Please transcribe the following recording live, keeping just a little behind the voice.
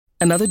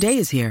Another day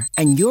is here,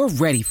 and you're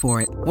ready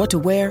for it. What to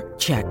wear?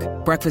 Check.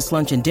 Breakfast,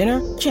 lunch, and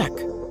dinner? Check.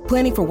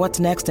 Planning for what's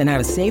next and how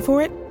to save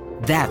for it?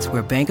 That's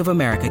where Bank of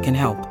America can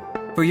help.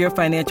 For your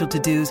financial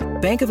to-dos,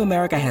 Bank of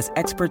America has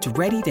experts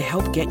ready to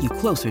help get you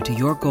closer to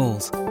your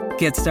goals.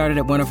 Get started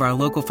at one of our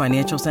local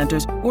financial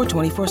centers or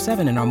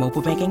 24/7 in our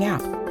mobile banking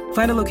app.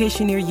 Find a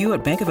location near you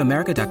at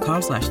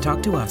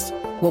bankofamerica.com/talktous.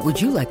 What would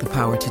you like the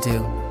power to do?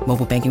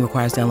 Mobile banking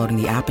requires downloading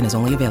the app and is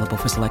only available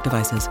for select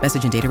devices.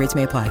 Message and data rates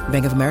may apply.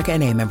 Bank of America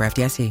N.A., member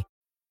FDIC.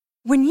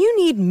 When you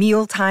need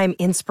mealtime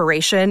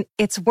inspiration,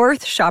 it's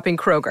worth shopping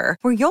Kroger,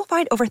 where you'll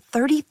find over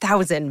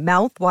 30,000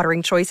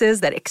 mouth-watering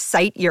choices that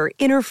excite your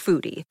inner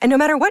foodie. And no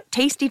matter what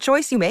tasty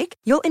choice you make,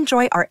 you'll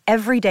enjoy our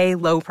everyday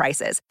low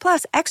prices,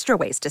 plus extra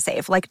ways to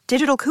save, like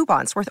digital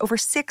coupons worth over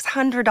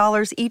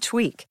 $600 each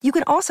week. You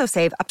can also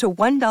save up to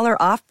 $1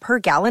 off per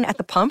gallon at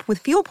the pump with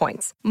fuel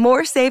points.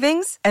 More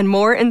savings and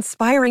more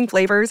inspiring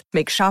flavors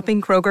make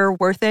shopping Kroger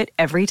worth it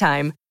every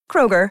time.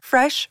 Kroger,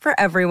 fresh for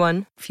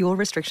everyone. Fuel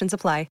restrictions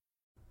apply.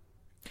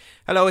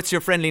 Hello, it's your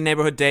friendly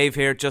neighbourhood Dave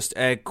here. Just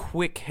a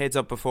quick heads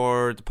up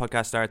before the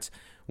podcast starts.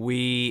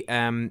 We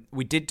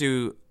did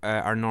do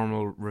our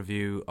normal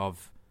review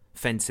of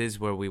Fences,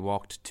 where we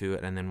walked to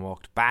it and then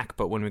walked back.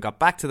 But when we got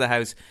back to the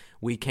house,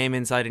 we came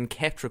inside and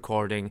kept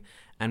recording,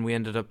 and we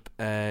ended up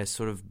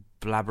sort of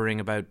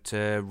blabbering about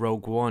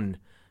Rogue One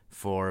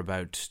for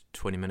about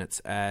 20 minutes.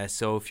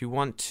 So if you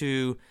want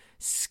to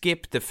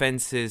skip the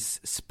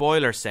Fences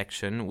spoiler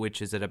section,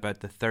 which is at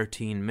about the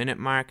 13-minute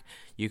mark,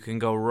 you can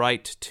go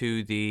right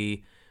to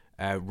the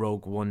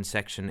Rogue One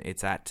section.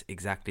 It's at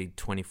exactly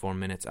 24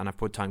 minutes, and I've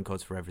put time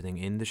codes for everything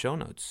in the show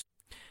notes.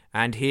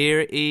 And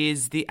here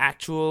is the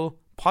actual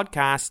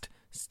podcast,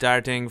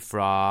 starting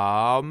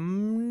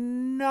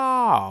from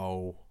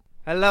now.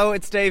 Hello,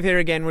 it's Dave here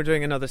again. We're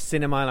doing another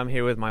Cinemile. I'm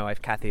here with my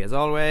wife Kathy, as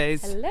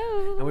always.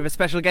 Hello. And we have a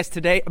special guest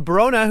today,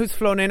 Brona, who's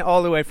flown in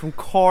all the way from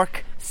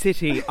Cork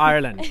City,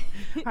 Ireland.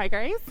 Hi,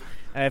 guys.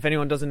 If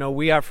anyone doesn't know,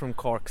 we are from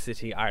Cork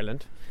City,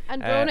 Ireland.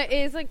 And Brona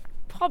is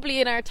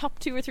probably in our top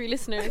 2 or 3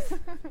 listeners.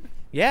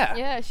 Yeah.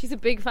 Yeah, she's a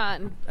big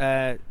fan.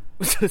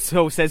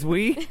 So says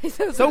we.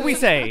 So we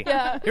say.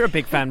 Yeah. You're a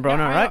big fan,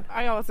 Brona, right?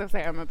 I also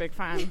say I'm a big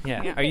fan.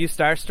 Yeah. Are you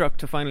starstruck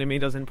to finally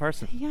meet us in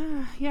person?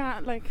 Yeah,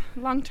 like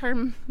long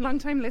time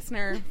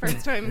listener,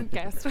 first time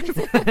guest.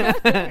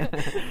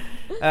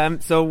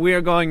 So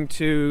we're going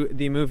to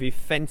the movie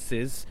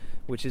Fences,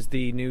 which is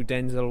the new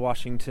Denzel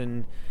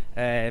Washington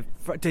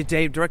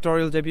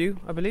directorial debut,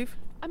 I believe.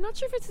 I'm not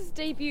sure if it's his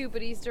debut,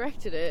 but he's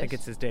directed it. I think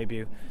it's his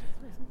debut.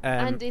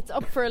 And it's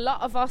up for a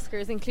lot of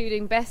Oscars,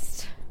 including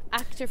Best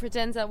Actor for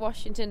Denzel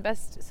Washington,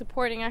 Best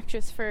Supporting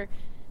Actress for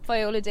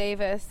Viola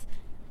Davis,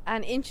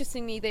 and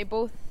interestingly they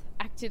both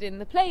acted in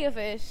the play of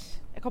it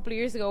a couple of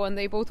years ago, and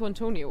they both won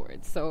Tony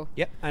Awards. So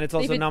yeah, and it's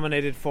also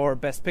nominated for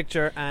Best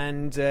Picture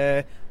and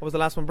what was the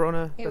last one,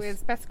 Brona? It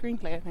was Best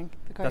Screenplay, I think.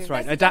 That's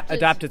right,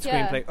 adapted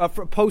screenplay.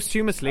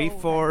 Posthumously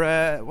for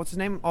what's his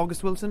name,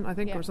 August Wilson, I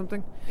think, or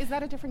something. Is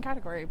that a different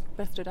category,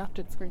 Best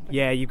Adapted Screenplay?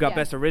 Yeah, you've got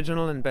Best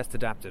Original and Best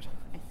Adapted.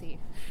 I see.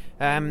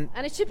 And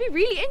it should be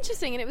really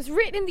interesting, and it was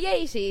written in the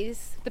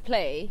 80s, the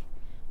play,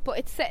 but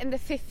it's set in the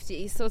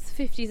 50s, so it's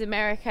 50s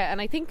America, and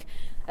I think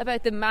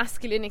about the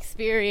masculine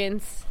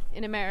experience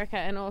in America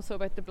and also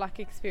about the black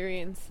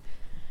experience,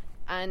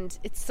 and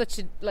it's such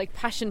a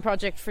passion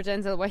project for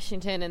Denzel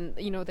Washington, and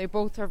they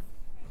both are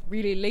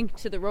really linked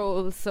to the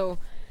roles, so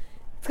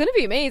it's going to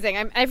be amazing.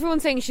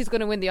 Everyone's saying she's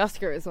going to win the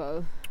Oscar as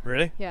well.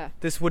 Really? Yeah.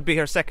 This would be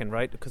her second,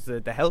 right? Because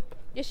the Help?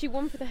 Yeah, she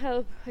won for The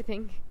Help, I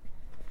think.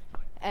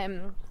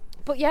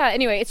 But yeah,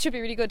 anyway, it should be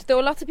really good.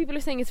 Though lots of people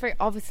are saying it's very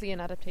obviously an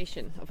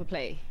adaptation of a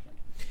play.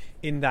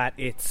 In that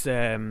it's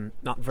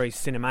not very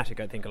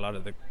cinematic, I think a lot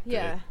of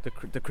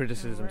the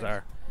criticisms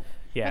are.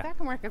 Yeah. But that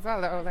can work as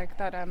well, though. Like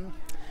that,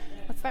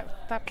 what's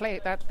that play,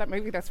 that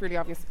movie that's really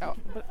obvious? Oh,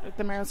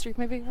 the Meryl Streep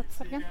movie, what's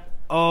that again?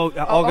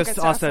 August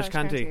Osage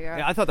County.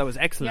 Yeah, I thought that was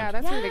excellent. Yeah,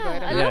 that's really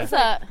good. I love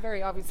that.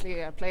 Very obviously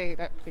a play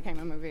that became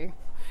a movie.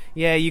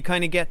 Yeah, you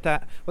kind of get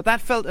that. But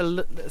that felt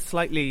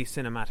slightly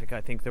cinematic.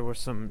 I think there were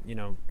some,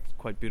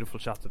 quite beautiful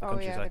shots of the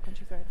countryside. Yeah, the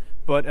countryside.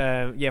 But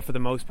for the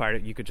most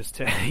part, you could just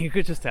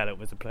tell it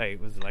was a play.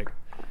 It was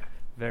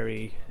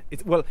very.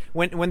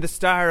 When the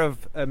star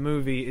of a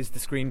movie is the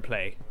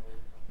screenplay.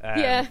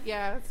 Yeah,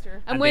 that's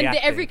true. And when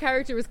every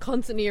character was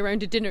constantly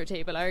around a dinner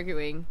table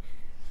arguing,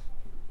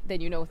 then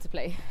you know it's a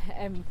play.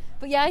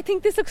 But yeah, I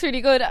think this looks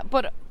really good.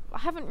 But I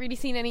haven't really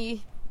seen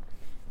any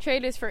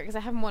trailers for it because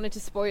I haven't wanted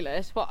to spoil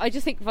it. But I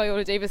just think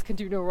Viola Davis can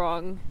do no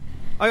wrong.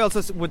 I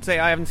also would say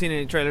I haven't seen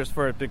any trailers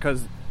for it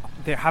because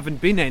there haven't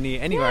been any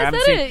anywhere.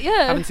 Yeah,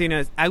 I haven't seen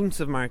an ounce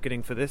of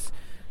marketing for this.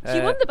 She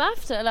won the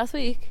BAFTA last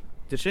week.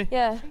 Did she?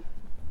 Yeah.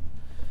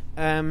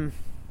 Do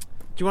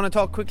you want to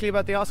talk quickly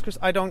about the Oscars?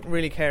 I don't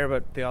really care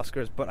about the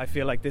Oscars, but I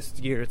feel like this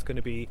year it's going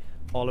to be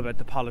all about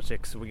the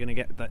politics. We're going to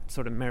get that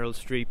sort of Meryl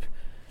Streep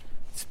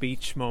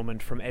speech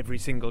moment from every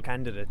single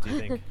candidate, do you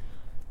think?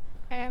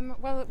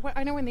 Well,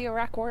 I know when the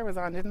Iraq War was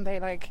on, didn't they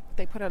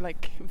they put a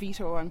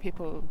veto on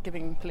people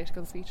giving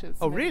political speeches?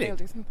 Oh, really? They'll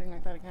do something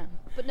like that again.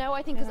 But now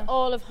I think because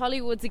all of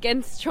Hollywood's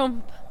against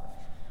Trump,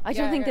 I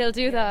don't think they'll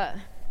do that.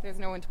 There's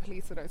no one to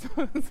police it, I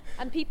suppose.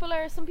 And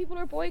some people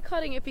are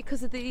boycotting it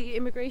because of the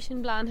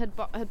immigration ban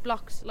had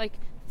blocked like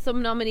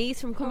some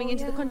nominees from coming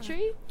into the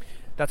country.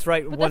 That's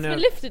right. But that's been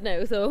lifted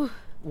now, though.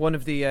 One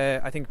of the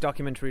I think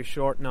documentary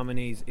short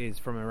nominees is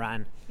from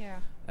Iran. Yeah.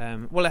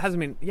 Well, it hasn't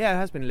been. Yeah, it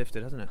has been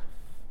lifted, hasn't it?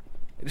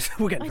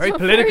 We're getting very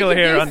political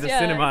here on the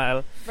Cinema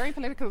Aisle. Very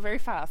political, very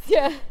fast.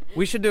 Yeah.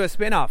 We should do a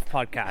spin-off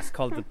podcast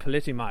called the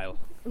Politimile.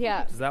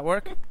 Yeah. Does that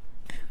work?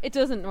 It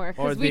doesn't work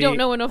because we don't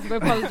know enough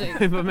about politics.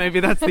 But maybe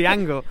that's the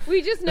angle.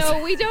 We just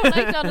know we don't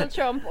like Donald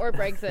Trump or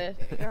Brexit.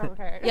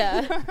 Okay.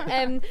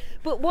 Yeah.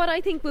 But what I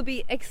think will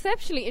be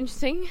exceptionally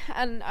interesting,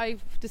 and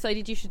I've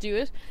decided you should do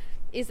it,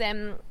 is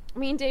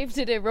me and Dave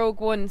did a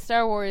Rogue One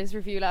Star Wars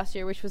review last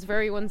year, which was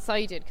very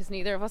one-sided because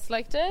neither of us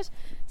liked it.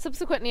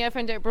 Subsequently, I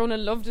found out Brona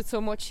loved it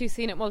so much she's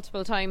seen it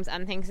multiple times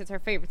and thinks it's her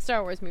favourite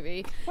Star Wars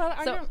movie. Well,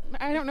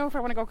 I don't know if I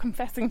want to go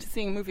confessing to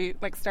seeing a movie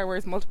like Star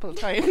Wars multiple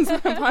times.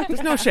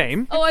 There's no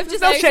shame. Oh, There's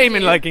no shame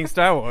in liking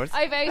Star Wars.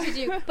 I've outed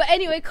you. But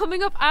anyway,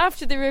 coming up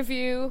after the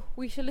review,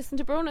 we shall listen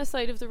to Brona's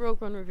side of the Rogue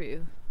One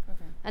review.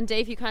 And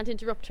Dave, you can't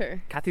interrupt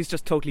her. Kathy's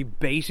just totally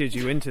baited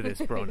you into this,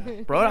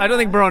 Brona. I don't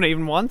think Brona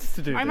even wants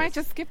to do this. I might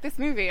just skip this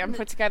movie and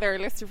put together a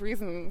list of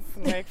reasons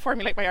and like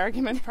formulate my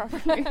argument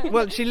properly.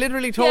 Well, she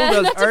literally told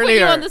us not to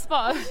earlier. Put you on the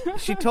spot.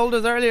 She told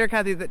us earlier,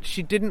 Kathy, that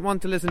she didn't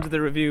want to listen to the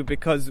review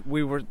because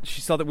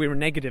she saw that we were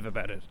negative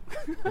about it.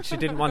 And she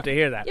didn't want to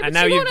hear that. Yeah, and but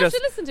now she you've won't have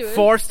just to listen to it.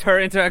 forced her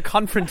into a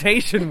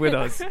confrontation with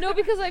us. No,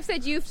 because I've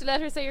said you have to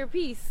let her say her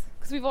piece.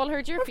 Because we've all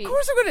heard your piece. Of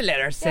course I'm going to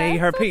let her say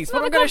her piece.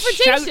 But I'm going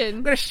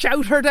to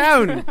shout her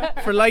down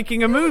for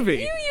liking a movie.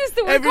 You used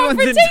the word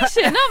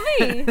confrontation, not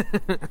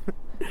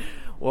me.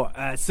 Well,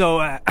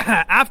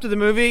 after the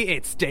movie,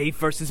 it's Dave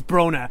versus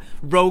Brona,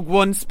 Rogue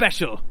One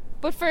special.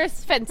 But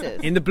first,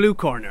 fences. In the blue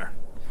corner.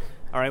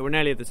 All right, we're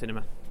nearly at the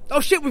cinema.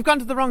 Oh shit, we've gone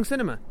to the wrong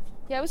cinema.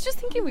 Yeah, I was just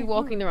thinking we were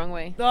walking the wrong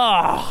way.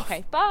 Oh,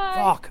 okay, bye.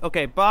 Fuck.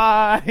 Okay,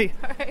 bye.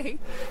 Bye.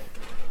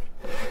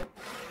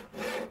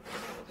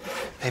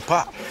 Hey,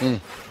 Pop.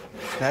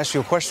 Can I ask you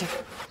a question?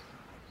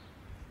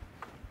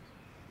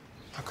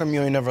 How come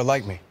you ain't never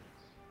liked me?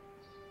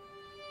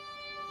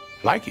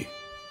 Like you?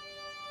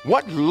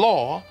 What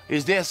law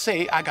is there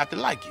say I got to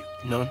like you?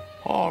 None.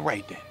 All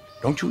right, then.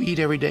 Don't you eat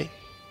every day?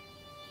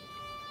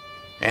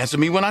 Answer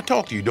me when I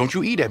talk to you. Don't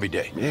you eat every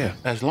day? Yeah.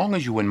 As long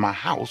as you in my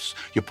house,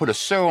 you put a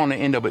sir on the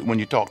end of it when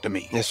you talk to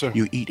me. Yes, sir.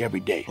 You eat every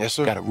day. Yes,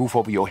 sir. Got a roof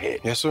over your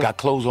head. Yes, sir. Got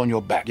clothes on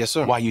your back. Yes,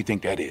 sir. Why you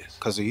think that is?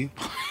 Because of you.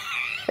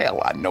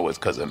 Hell, I know it's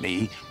because of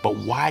me. But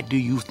why do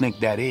you think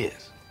that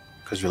is?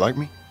 Because you like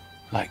me?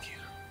 Like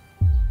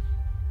you.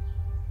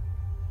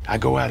 I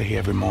go out of here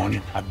every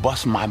morning. I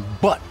bust my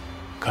butt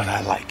because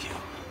I like you.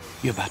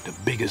 You're about the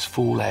biggest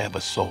fool I ever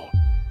saw.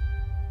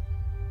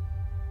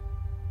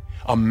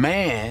 A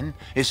man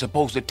is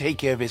supposed to take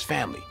care of his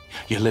family.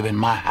 You live in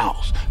my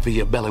house, fill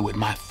your belly with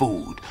my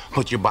food,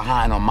 put your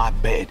behind on my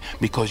bed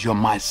because you're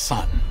my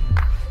son.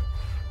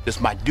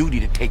 It's my duty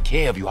to take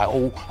care of you. I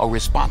owe a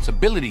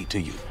responsibility to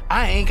you.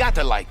 I ain't got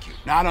to like you.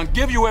 Now, I don't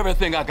give you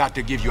everything I got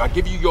to give you. I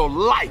give you your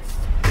life.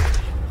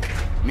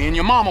 Me and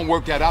your mama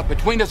worked that out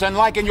between us, and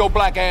liking your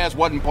black ass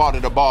wasn't part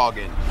of the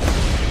bargain.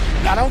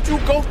 Now, don't you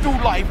go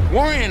through life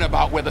worrying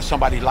about whether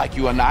somebody like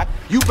you or not.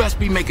 You best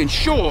be making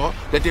sure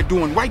that they're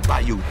doing right by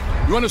you.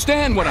 You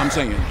understand what I'm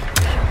saying?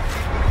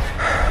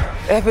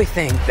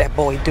 Everything that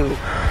boy do,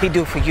 he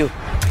do for you.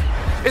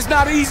 It's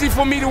not easy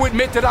for me to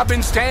admit that I've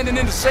been standing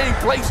in the same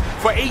place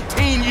for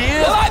 18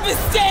 years. Well, I've been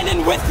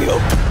standing with you.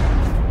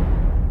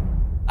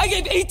 I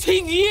gave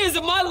 18 years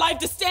of my life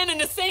to stand in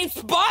the same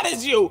spot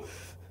as you.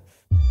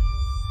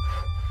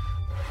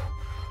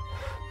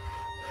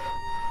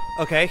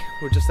 Okay,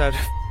 we're just out of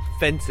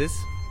fences.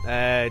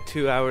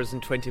 2 hours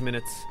and 20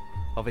 minutes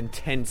of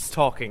intense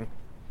talking.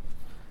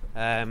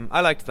 I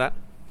liked that.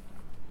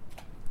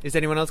 Is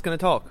anyone else going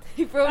to talk?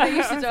 Brona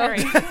used to talk.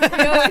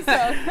 You always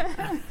talk.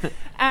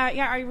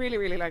 Yeah, I really,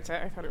 really liked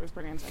it. I thought it was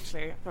brilliant,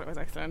 actually. I thought it was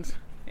excellent.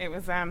 It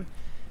was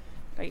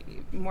like,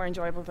 more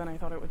enjoyable than I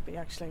thought it would be,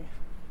 actually.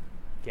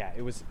 Yeah,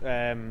 it was...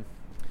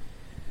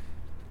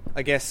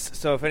 I guess,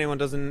 so if anyone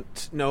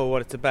doesn't know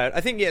what it's about, I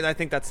think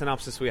that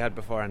synopsis we had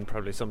before and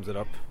probably sums it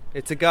up.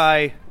 It's a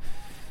guy,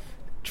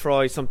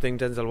 Troy something,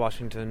 Denzel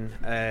Washington,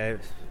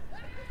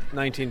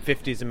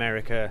 1950s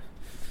America,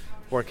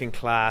 working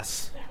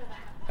class,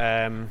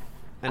 and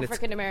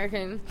African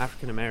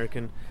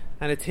American,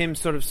 and it's him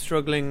sort of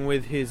struggling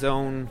with his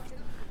own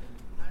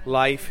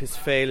life, his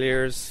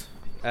failures,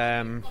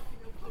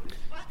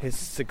 his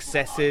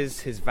successes,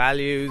 his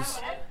values,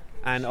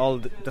 and all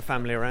the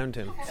family around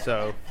him.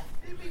 So,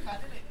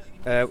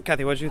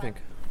 Kathy, what did you think?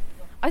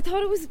 I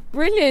thought it was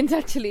brilliant,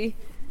 actually.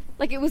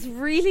 Like, it was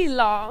really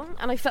long,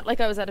 and I felt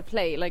like I was at a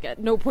play. Like, at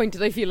no point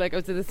did I feel like I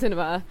was in the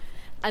cinema,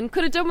 and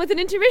could have done with an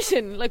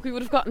intermission, like we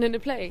would have gotten in a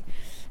play.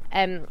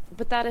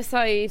 But that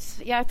aside,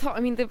 yeah,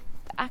 the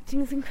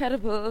acting is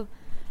incredible.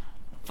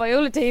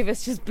 Viola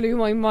Davis just blew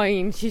my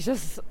mind. She's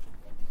just,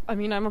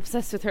 I'm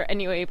obsessed with her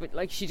anyway, but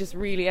like, she just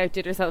really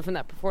outdid herself in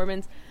that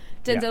performance.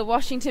 Denzel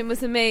Washington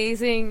was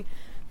amazing.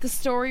 the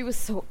story was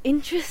so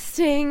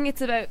interesting.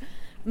 It's about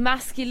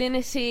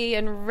masculinity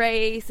and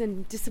race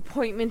and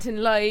disappointment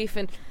in life,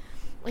 and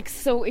like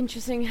so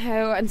interesting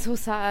how, and so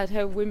sad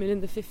how women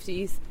in the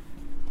 50s,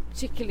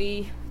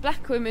 particularly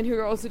black women who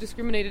were also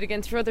discriminated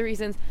against for other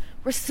reasons,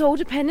 were so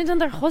dependent on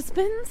their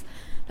husbands.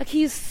 Like,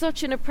 he is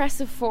such an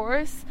oppressive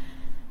force,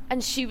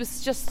 and she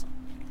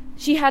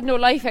had no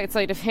life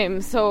outside of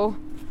him, so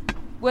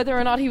whether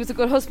or not he was a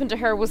good husband to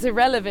her was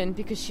irrelevant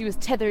because she was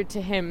tethered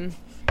to him,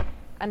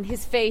 and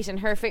his fate and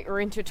her fate were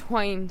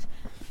intertwined.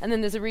 And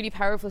then there's a really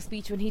powerful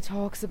speech when he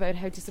talks about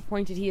how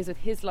disappointed he is with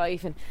his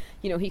life, and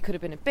he could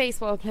have been a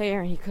baseball player,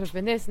 and he could have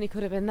been this, and he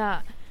could have been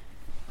that.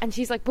 And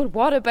she's like, but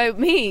what about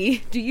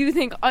me? Do you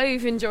think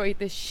I've enjoyed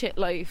this shit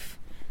life?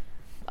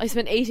 I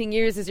spent 18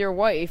 years as your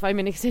wife. I'm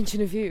an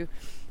extension of you.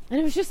 And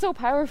it was just so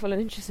powerful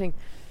and interesting.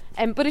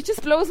 But it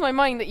just blows my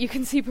mind that you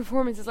can see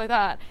performances like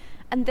that.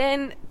 And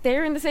then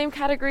they're in the same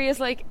category as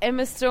like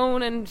Emma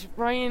Stone and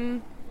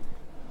Ryan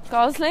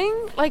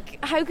Gosling.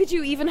 Like, how could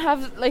you even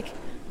have, like,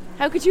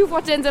 how could you have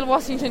what Denzel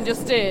Washington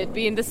just did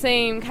be in the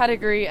same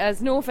category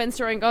as, no offence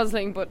to Ryan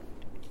Gosling, but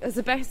as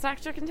a Best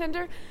Actor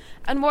contender?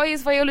 And why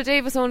is Viola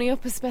Davis only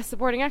up as Best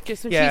Supporting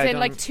Actress when she's in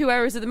like 2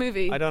 hours of the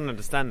movie? I don't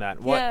understand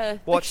that.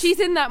 Like, she's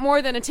in that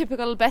more than a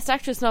typical Best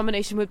Actress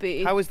nomination would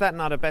be. How is that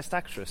not a Best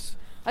Actress?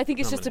 I think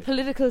it's just a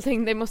political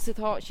thing. They must have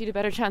thought she'd a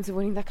better chance of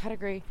winning that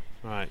category.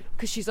 Right.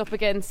 Because she's up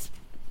against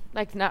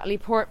like Natalie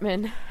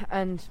Portman,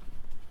 and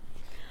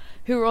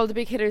who were all the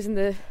big hitters in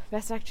the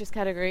Best Actress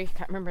category.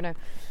 Can't remember now.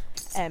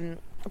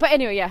 But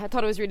anyway, yeah, I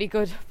thought it was really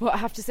good. But I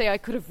have to say, I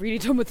could have really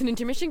done with an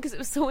intermission because it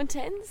was so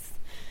intense.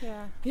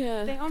 Yeah.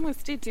 They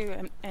almost did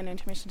do an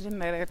intermission, didn't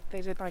they?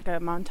 They did like a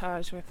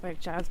montage with like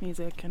jazz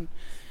music, and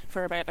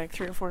for about like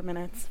 3 or 4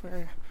 minutes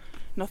where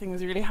nothing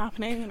was really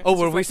happening. Oh,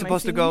 were we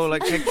supposed to go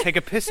like take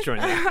a piss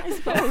during that? I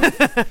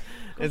suppose.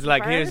 It's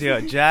like, here's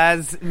your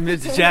jazz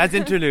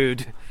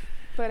interlude.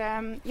 But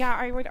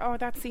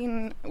that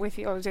scene with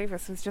Viola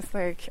Davis was just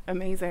like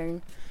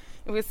amazing.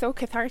 It was so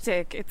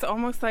cathartic. It's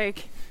almost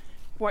like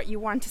what you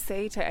want to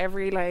say to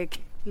every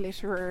like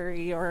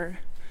literary, or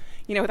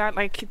that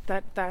like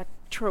that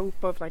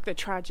trope of like the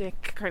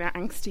tragic kind of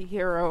angsty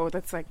hero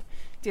that's like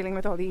dealing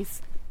with all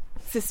these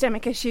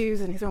systemic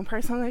issues and his own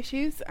personal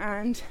issues,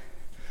 and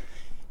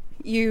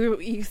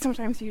you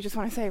sometimes you just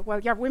want to say, well,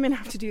 yeah, women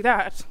have to do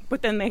that,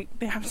 but then they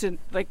have to,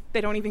 like,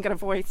 they don't even get a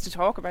voice to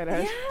talk about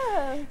it.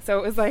 So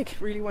it was like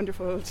really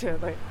wonderful to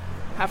like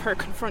have her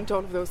confront all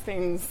of those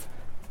things,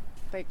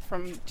 like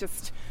from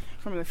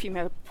the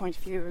female point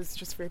of view. It was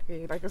just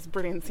really like, it was a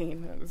brilliant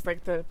scene. It was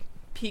like the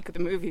peak of the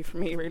movie for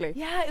me, really.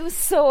 Yeah, it was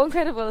so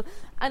incredible.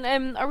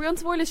 And are we on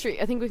Spoiler Street?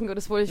 I think we can go to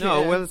Spoiler Street.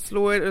 No, well,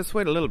 let's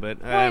wait a little bit.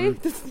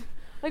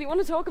 I didn't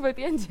want to talk about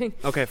the ending.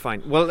 Okay,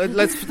 fine. Well,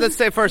 let's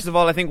say first of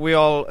all, I think we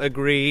all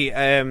agree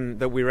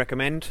that we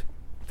recommend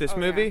this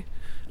movie.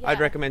 Yeah. I'd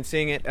recommend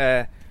seeing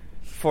it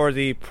for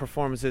the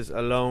performances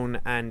alone,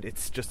 and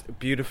it's just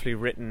beautifully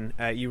written.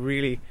 You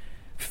really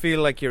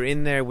feel like you're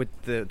in there with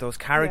those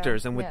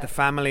characters and with the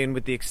family and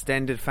with the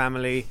extended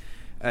family.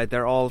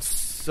 They're all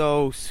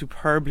so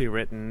superbly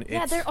written.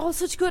 Yeah, they're all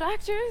such good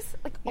actors.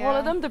 Like all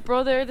of them, the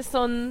brother, the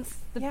sons,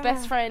 the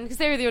best friend, because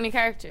they're the only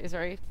characters,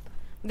 right?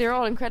 They're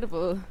all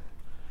incredible.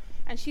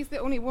 And she's the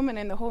only woman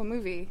in the whole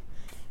movie.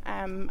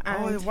 And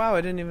oh wow!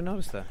 I didn't even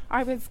notice that.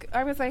 I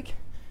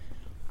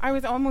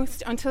was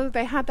almost, until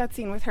they had that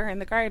scene with her in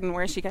the garden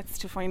where she gets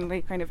to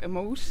finally kind of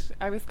emote,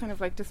 I was kind of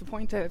like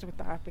disappointed with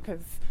that,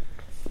 because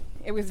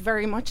it was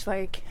very much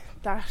like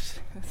that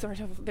sort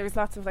of, there's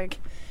lots of like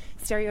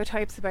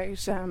stereotypes about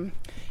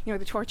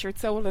the tortured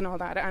soul and all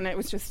that, and it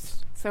was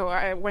just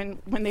so when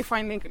they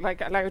finally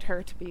like allowed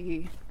her to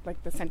be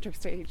like the center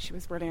stage, she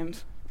was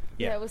brilliant.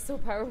 Yeah, it was so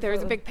powerful. There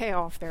was a big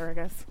payoff there, I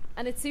guess.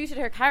 And it suited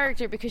her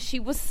character because she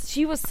was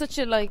such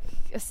a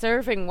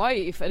serving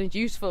wife and a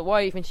dutiful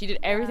wife, and she did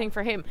everything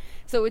for him.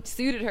 So it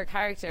suited her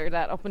character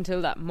that up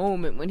until that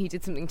moment when he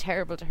did something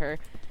terrible to her,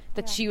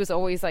 that she was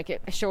always like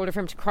a shoulder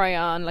for him to cry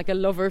on, like a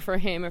lover for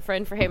him, a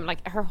friend for him.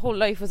 Like her whole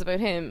life was about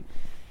him.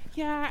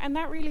 Yeah, and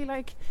that really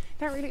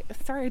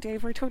sorry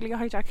Dave, we're totally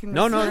hijacking this.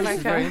 No, from this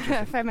is very interesting.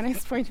 A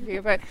feminist point of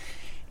view, but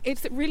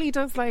it really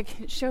does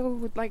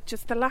show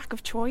just the lack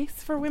of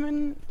choice for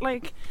women,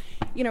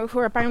 who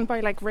are bound by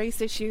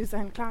race issues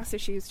and class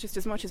issues just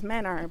as much as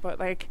men are. But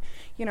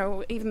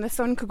even the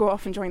son could go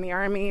off and join the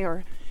army,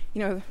 or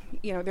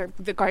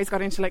the guys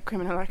got into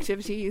criminal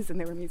activities, and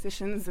they were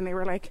musicians, and they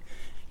were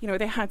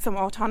they had some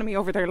autonomy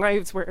over their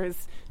lives,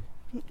 whereas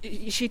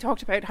she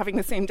talked about having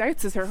the same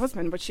doubts as her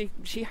husband, but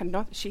she had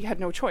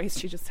no choice.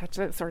 She just had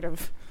to sort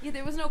of. Yeah,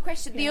 there was no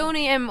question. The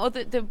only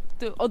the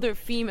other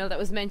female that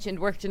was mentioned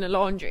worked in a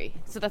laundry,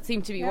 so that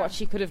seemed to be what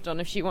she could have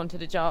done if she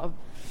wanted a job.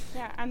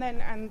 Yeah, and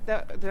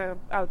the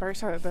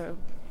Alberta,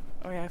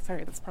 oh yeah,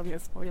 sorry, that's probably a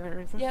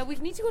spoiler, isn't it? Yeah, we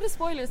need to go to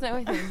spoilers now,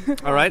 I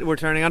think. All right, we're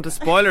turning on to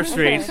Spoiler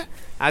Street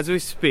as we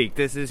speak.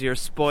 This is your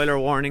spoiler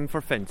warning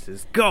for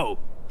Fences. Go.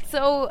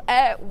 So,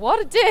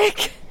 what a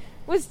dick.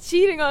 Was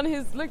cheating on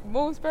his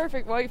most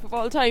perfect wife of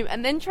all time,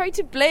 and then tried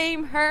to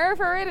blame her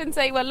for it and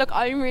say, well, look,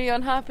 I'm really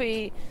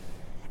unhappy.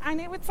 And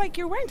it was like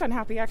you weren't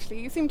unhappy, actually.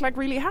 You seemed like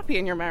really happy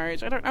in your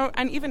marriage. I don't know.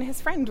 And even his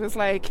friend was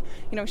like,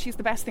 you know, she's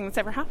the best thing that's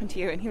ever happened to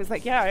you. And he was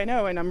like, yeah, I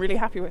know. And I'm really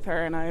happy with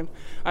her. And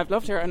I've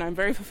loved her. And I'm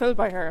very fulfilled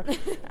by her.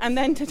 And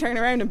then to turn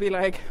around and be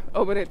like,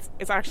 oh, but it's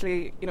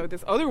actually, you know,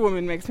 this other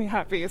woman makes me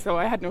happy. So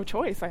I had no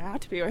choice. I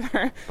had to be with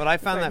her. But I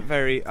found that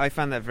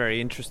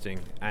very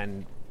interesting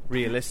and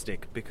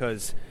realistic,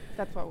 because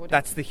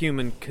that's the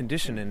human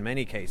condition in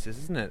many cases,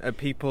 isn't it?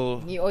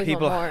 People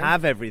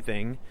have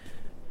everything.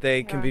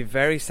 They can be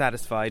very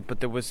satisfied,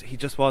 but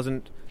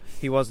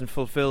he wasn't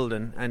fulfilled,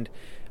 and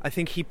I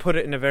think he put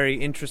it in a very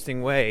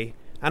interesting way.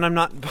 And I'm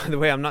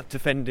not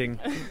defending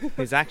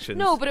his actions.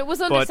 No, but it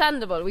was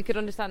understandable. We could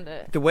understand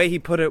it. The way he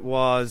put it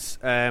was,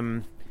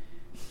 when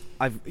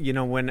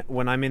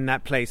I'm in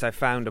that place, I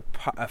found a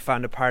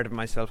part of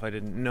myself I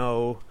didn't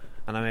know,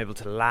 and I'm able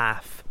to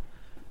laugh.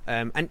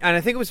 And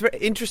I think it was very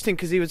interesting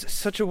because he was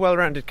such a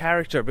well-rounded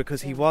character,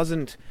 because he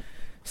wasn't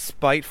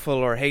spiteful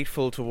or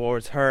hateful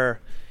towards her.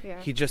 Yeah.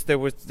 He just there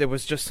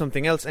was just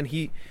something else, and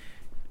he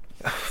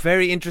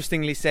very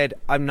interestingly said,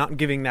 "I'm not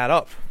giving that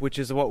up," which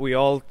is what we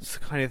all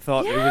kind of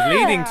thought it was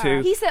leading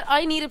to. He said,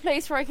 "I need a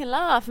place where I can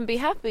laugh and be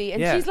happy,"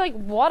 and she's like,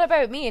 "What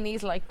about me?" And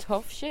he's like,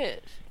 "Tough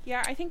shit."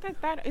 Yeah, I think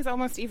that is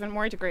almost even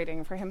more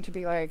degrading for him to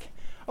be like,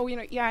 oh, you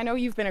know, yeah, I know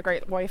you've been a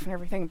great wife and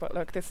everything, but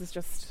look, this is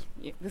just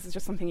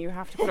something you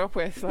have to put up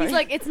with. He's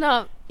like, it's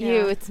not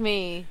you, it's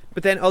me.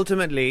 But then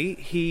ultimately,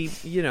 he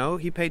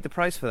paid the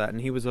price for that, and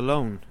he was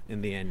alone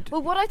in the end.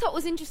 Well, what I thought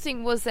was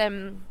interesting was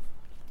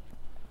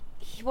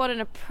what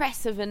an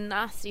oppressive and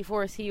nasty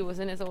force he was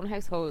in his own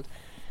household.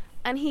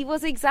 And he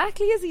was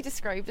exactly as he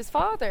described his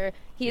father.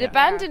 He had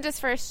abandoned his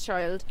first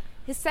child.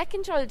 His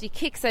second child he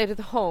kicks out of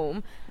the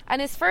home.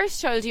 And his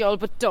first child he all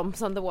but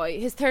dumps on the wife.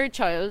 His third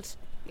child,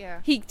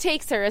 he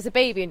takes her as a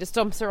baby and just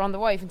dumps her on the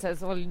wife and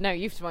says, well, now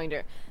you have to mind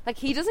her. Like,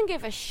 he doesn't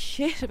give a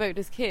shit about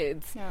his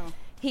kids. No.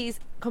 He's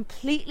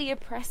completely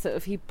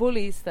oppressive. He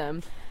bullies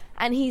them.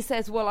 And he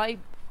says, well, I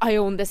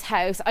own this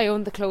house. I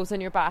own the clothes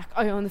on your back.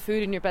 I own the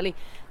food in your belly.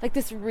 Like,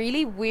 this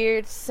really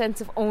weird sense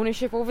of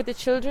ownership over the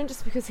children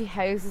just because he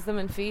houses them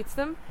and feeds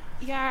them.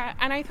 Yeah,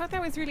 and I thought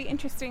that was really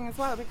interesting as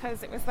well,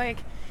 because it was like,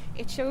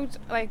 it showed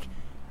like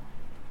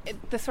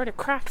the sort of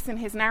cracks in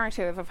his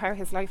narrative of how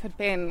his life had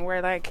been,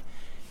 where, like,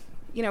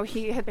 you know,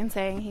 he had been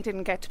saying he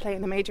didn't get to play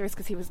in the majors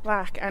because he was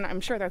black, and I'm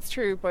sure that's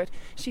true, but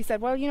she said,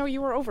 well, you know,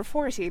 you were over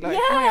 40,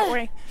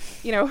 like,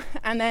 you know,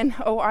 and then,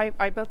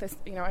 I built this,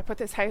 you know, I put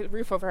this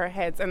roof over our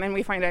heads, and then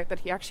we find out that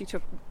he actually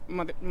took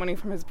money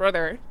from his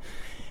brother,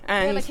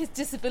 and like his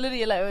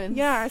disability allowance.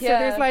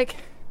 So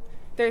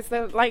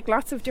there's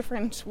lots of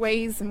different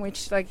ways in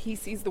which, like, he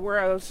sees the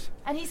world.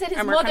 And he said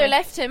his mother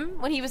left him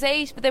when he was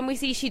 8, but then we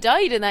see she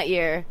died in that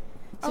year.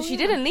 So she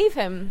didn't leave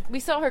him. We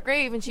saw her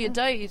grave and she had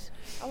died.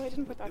 Oh, I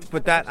didn't put that.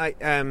 But that,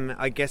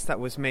 I guess that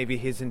was maybe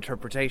his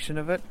interpretation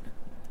of it.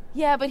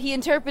 Yeah, but he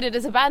interpreted it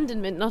as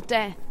abandonment, not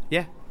death.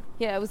 Yeah.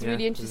 Yeah, it was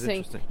really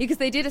interesting. Because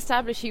they did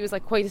establish he was,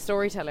 like, quite a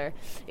storyteller.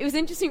 It was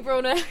interesting,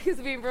 Brona, because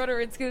me and Brona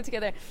were in school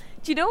together.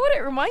 Do you know what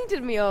it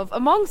reminded me of?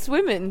 Amongst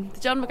Women, the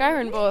John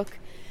McGarren book.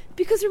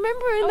 Because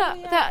remember in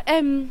that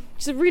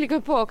it's a really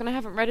good book, and I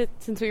haven't read it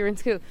since we were in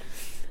school,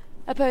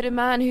 about a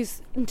man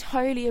who's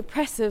entirely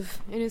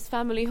oppressive in his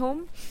family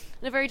home,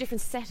 in a very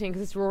different setting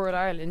because it's rural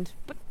Ireland,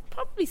 but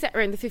probably set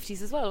around the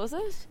 50s as well, was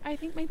it? I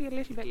think maybe a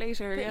little bit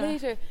later.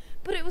 Later.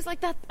 But it was like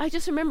that. I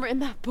just remember in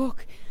that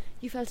book,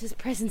 you felt his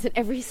presence in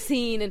every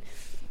scene,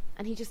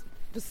 and he just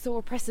was so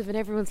oppressive in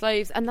everyone's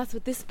lives. And that's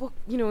what this book,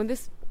 you know, in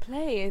this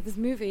play, this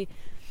movie,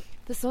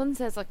 the son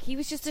says, like, he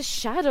was just a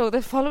shadow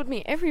that followed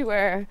me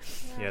everywhere.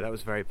 Yeah, that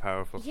was very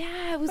powerful.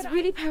 Yeah, it was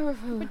really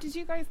powerful. But did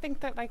you guys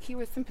think that, like, he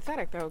was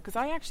sympathetic, though? Because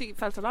I actually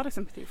felt a lot of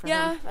sympathy for him.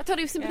 Yeah, I thought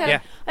he was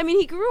sympathetic. Yeah. I mean,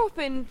 he grew up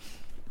in,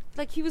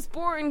 like, he was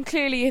born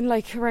clearly in,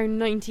 like, around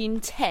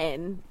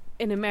 1910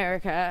 in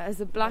America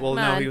as a black man.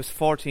 Well, no, he was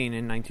 14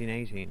 in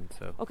 1918,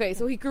 so... Okay,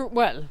 so he grew...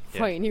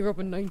 Fine, he grew up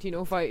in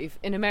 1905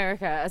 in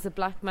America as a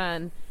black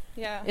man.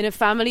 Yeah. In a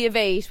family of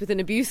 8 with an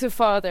abusive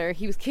father.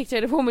 He was kicked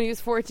out of home when he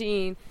was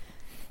 14.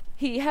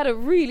 He had a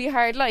really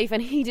hard life,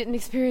 and he didn't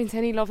experience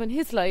any love in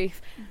his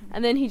life. Mm-hmm.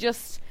 And then he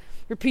just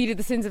repeated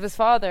the sins of his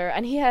father.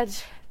 And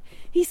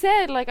he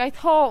said, like, I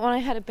thought when I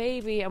had a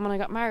baby and when I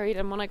got married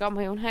and when I got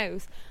my own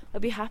house,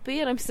 I'd be happy,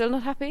 and I'm still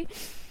not happy.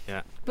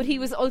 Yeah. But he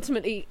was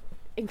ultimately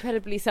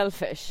incredibly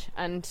selfish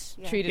and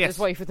treated his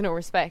wife with no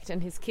respect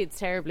and his kids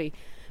terribly.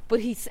 But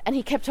he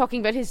kept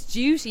talking about his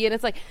duty, and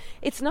it's like,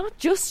 it's not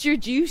just your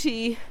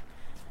duty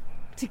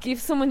to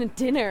give someone a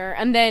dinner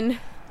and then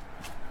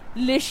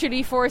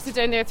literally force it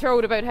down their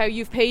throat about how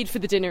you've paid for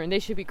the dinner and they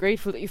should be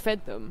grateful that you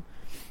fed them.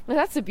 Well,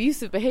 that's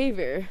abusive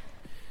behaviour.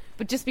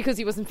 But just because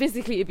he wasn't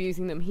physically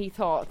abusing them, he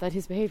thought that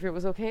his behaviour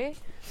was okay.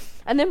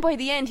 And then by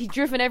the end, he'd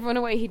driven everyone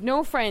away. He'd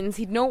no friends,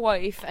 he'd no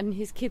wife, and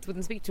his kids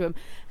wouldn't speak to him.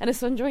 And his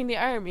son joined the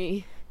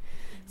army.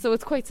 So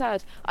it's quite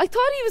sad. I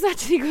thought he was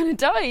actually going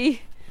to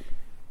die.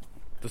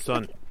 The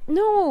son?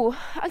 No,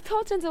 I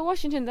thought Denzel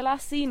Washington, the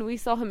last scene we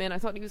saw him in, I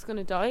thought he was going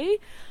to die.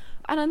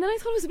 And then I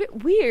thought it was a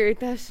bit weird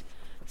that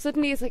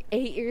suddenly it's like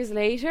 8 years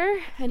later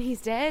and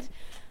he's dead.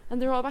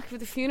 and they're all back for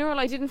the funeral.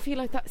 I didn't feel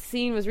like that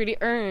scene was really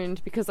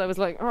earned, because I was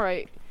like, all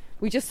right,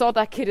 we just saw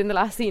that kid in the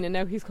last scene and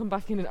now he's come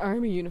back in an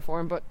army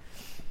uniform, but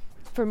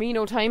for me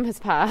no time has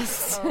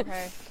passed. Oh,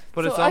 okay.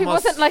 But so it's almost, I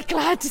wasn't like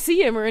glad to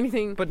see him or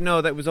anything. But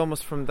no, that was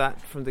almost from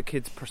the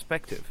kid's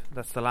perspective.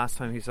 That's the last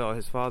time he saw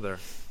his father.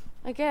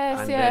 I guess,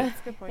 And yeah. That's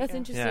a good point, That's yeah.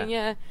 interesting,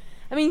 yeah.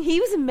 I mean, he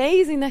was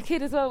amazing, that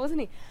kid as well,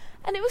 wasn't he?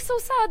 And it was so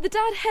sad. The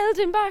dad held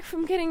him back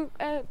from getting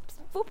a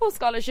football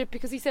scholarship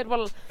because he said,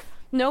 well,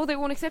 no, they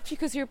won't accept you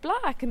because you're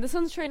black. And the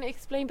son's trying to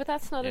explain, but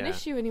that's not an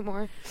issue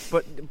anymore.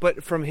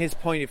 But from his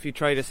point, if you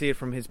try to see it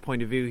from his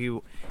point of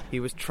view, he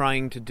was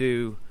trying to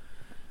do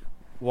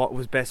what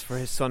was best for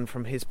his son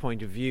from his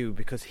point of view,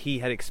 because he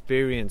had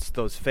experienced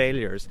those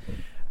failures.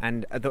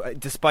 And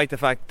despite the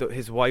fact that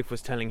his wife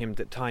was telling him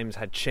that times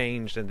had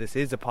changed and this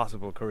is a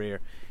possible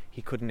career,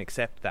 he couldn't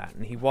accept that.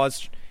 And he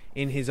was,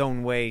 in his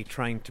own way,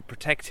 trying to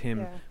protect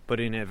him, but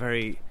in a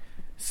very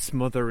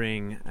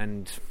smothering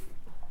and,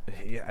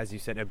 as you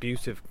said,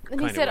 abusive kind of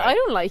way. And he said, I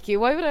don't like you.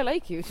 Why would I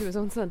like you? To his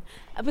own son.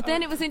 But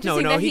then it was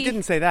interesting No, that he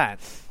didn't say that.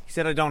 He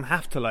said, I don't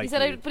have to like he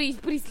said, you.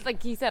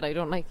 But he said, I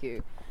don't like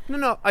you.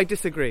 No, I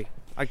disagree.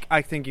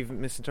 I think you've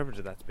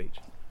misinterpreted that speech.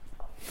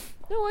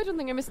 No, I don't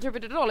think I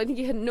misinterpreted it at all. I think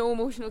he had no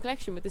emotional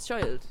connection with his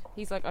child.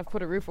 He's like, I've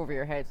put a roof over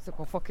your head, so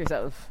go fuck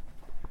yourself.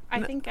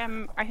 I think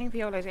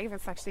Viola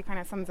Davis actually kind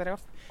of sums it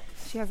up.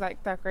 She has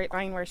like that great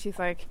line where she's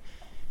like,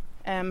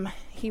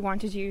 he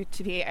wanted you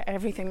to be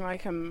everything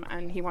like him,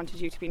 and he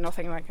wanted you to be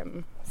nothing like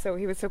him. So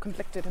he was so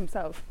conflicted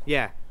himself.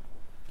 Yeah.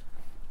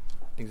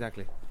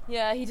 Exactly.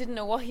 Yeah, he didn't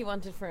know what he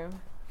wanted for him.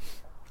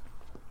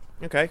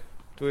 Okay.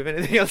 Do we have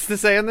anything else to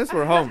say on this?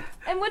 We're home.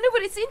 And no,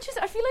 but it's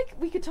interesting. I feel like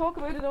we could talk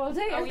about it all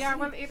day. Oh yeah,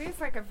 well it is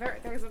like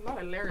there's a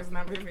lot of layers in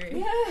that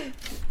movie.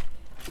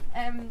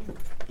 Yeah.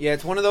 Yeah,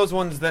 it's one of those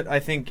ones that I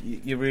think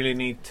you really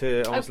need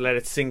to almost let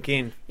it sink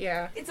in.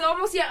 Yeah. It's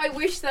almost, I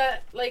wish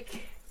that,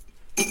 like,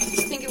 I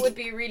think it would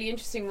be a really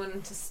interesting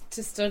one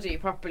to study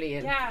properly.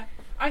 And yeah,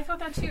 I thought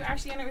that too,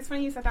 actually, and it was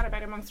funny you said that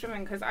about Amongst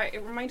Women, because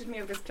it reminded me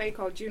of this play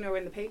called Juno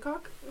and the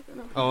Paycock.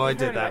 Oh, I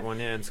did that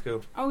one, in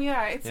school. Oh yeah,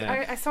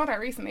 I saw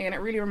that recently, and it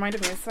really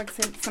reminded me. It's like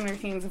similar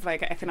themes of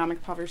like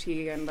economic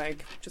poverty and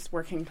like just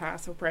working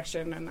class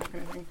oppression and that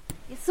kind of thing.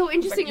 It's so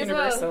interesting like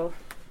as well,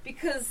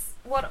 because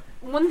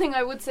one thing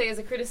I would say as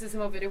a criticism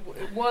of it,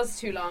 it was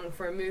too long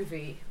for a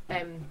movie,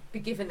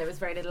 given there was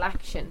very little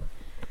action.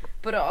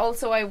 But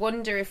also I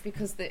wonder if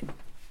because the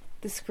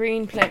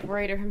screenplay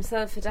writer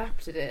himself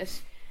adapted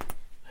it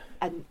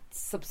and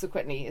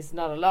subsequently is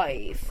not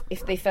alive,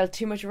 if they felt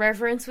too much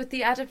reverence with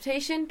the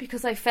adaptation,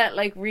 because I felt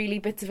like really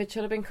bits of it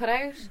should have been cut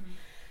out.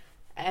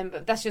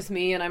 But that's just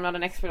me, and I'm not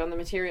an expert on the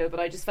material, but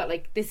I just felt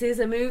like this is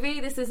a movie,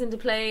 this isn't a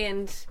play,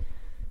 and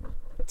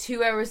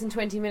 2 hours and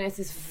 20 minutes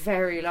is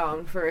very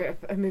long for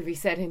a movie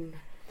set in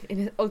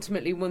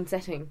ultimately one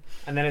setting.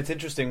 And then it's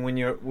interesting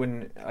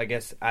when I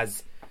guess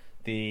as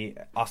the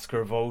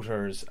Oscar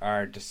voters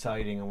are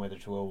deciding on whether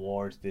to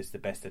award this the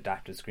best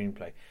adapted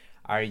screenplay,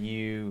 are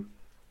you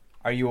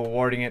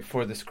awarding it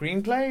for the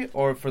screenplay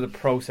or for the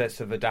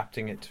process of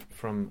adapting it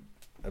from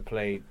a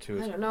play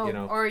to I don't know. You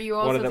know, or are you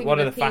also what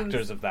are the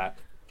factors of that?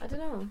 I don't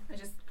know. I'm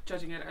just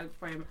judging it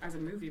as a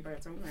movie by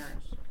its own merit.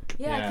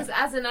 Yeah, because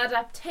as an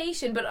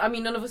adaptation, but I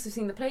mean, none of us have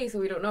seen the play, so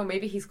we don't know.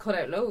 Maybe he's cut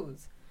out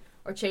loads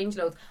or changed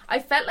loads. I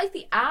felt like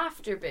the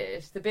after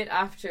bit, the bit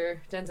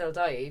after Denzel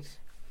died,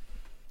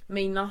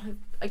 may not have.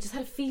 I just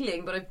had a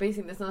feeling, but I'm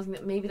basing this on something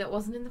that maybe that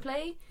wasn't in the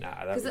play.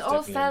 Nah, that was because it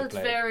all definitely felt in the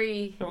play.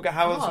 very. No,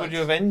 how else odd. would you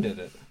have ended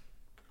it?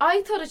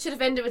 I thought it should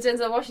have ended with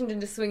Denzel Washington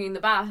just swinging the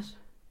bat.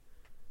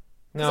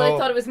 No, So I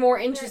thought it was more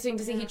interesting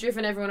to see he'd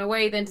driven everyone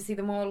away than to see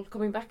them all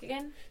coming back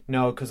again.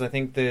 No, because I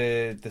think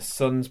the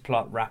son's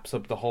plot wraps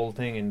up the whole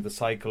thing, and the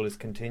cycle is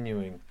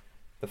continuing.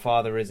 The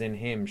father is in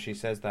him. She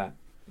says that.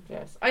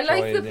 Yes, I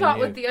like the plot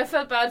with I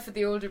felt bad for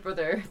the older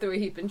brother, the way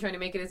he'd been trying to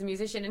make it as a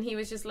musician, and he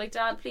was just like,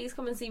 "Dad, please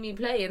come and see me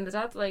play." And the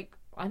dad's like,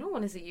 "I don't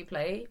want to see you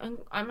play.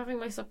 I'm having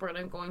my supper and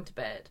I'm going to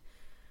bed."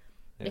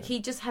 Yeah. Like he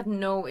just had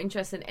no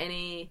interest in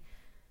any.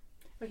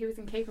 Like he was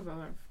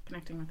incapable of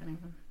connecting with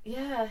anyone.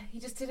 Yeah, he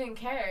just didn't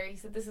care. He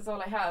said, "This is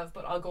all I have,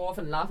 but I'll go off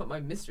and laugh at my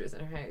mistress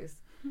in her house."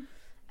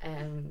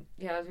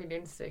 Yeah, it was really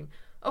interesting.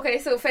 Okay,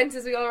 so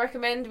Fences we all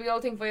recommend. We all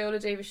think Viola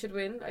Davis should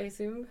win, I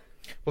assume.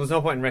 Well, there's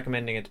no point in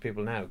recommending it to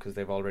people now because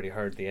they've already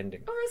heard the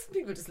ending. Or some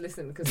people just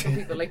listen because some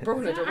people like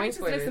Brona don't mind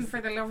spoilers. I just listen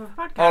for the love of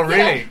podcasts. Oh,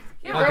 really?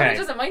 Yeah, okay. Brona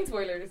doesn't mind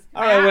spoilers.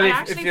 All right, well, I if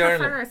actually you're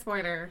prefer a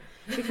spoiler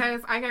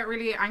because I get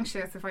really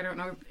anxious if I don't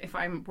know, if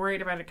I'm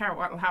worried about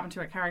what will happen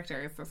to a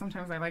character. So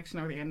sometimes I like to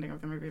know the ending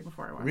of the movie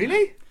before I watch it.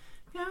 Really?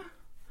 Yeah.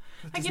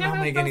 That does not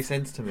make any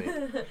sense to me.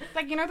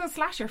 Like, you know those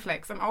slasher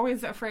flicks? I'm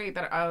always afraid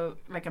that I'll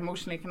like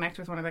emotionally connect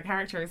with one of the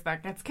characters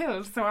that gets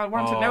killed, so I'll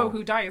want to know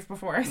who dies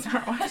before I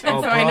start watching,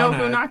 so I know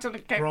who not to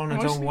get Brona,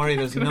 don't worry,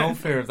 there's no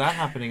fear of that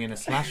happening in a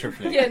slasher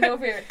flick. Yeah, no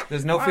fear.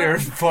 There's no fear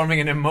of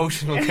forming an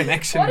emotional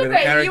connection with a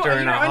character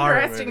in a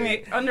horror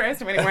movie.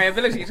 Underestimating my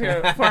ability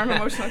to form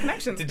emotional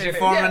connections. Did you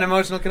form an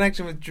emotional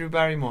connection with Drew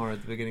Barrymore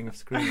at the beginning of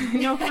Scream?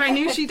 No, because I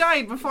knew she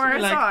died before I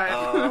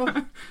saw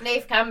it.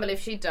 Neve Campbell,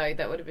 if she died,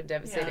 that would have been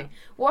devastating.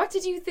 What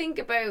what did you think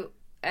about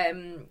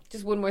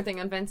just one more thing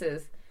on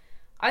Fences?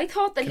 I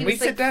thought that Can he we was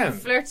sit down?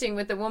 flirting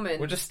with the woman.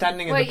 We're just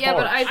standing in well, the yeah,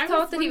 porch. but I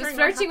thought that he was wondering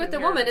flirting what with the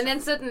happened woman, there. and then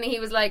suddenly he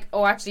was like,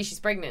 "Oh, actually, she's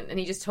pregnant," and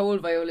he just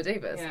told Viola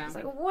Davis. Yeah. I was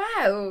like,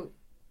 "Wow,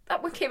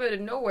 that one came out of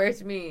nowhere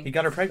to me." He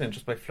got her pregnant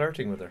just by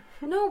flirting with her.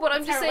 No, but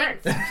I'm just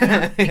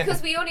saying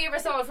because we only ever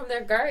saw it from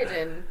their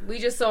garden. We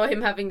just saw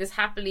him having this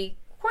happily,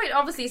 quite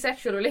obviously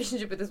sexual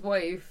relationship with his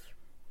wife,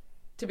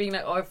 to being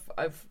like, "Oh,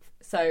 I've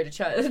sired a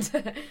child."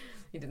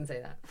 He didn't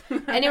say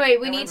that. Anyway,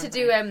 we need to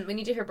do. We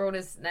need to hear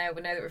Brona's now.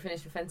 But now that we're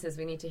finished with Fences,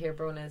 we need to hear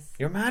Brona's.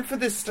 You're mad for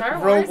this Star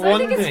Rogue Wars. I One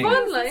think it's thing.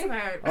 fun. Like,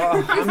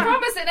 we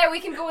promised it. Now we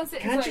can go and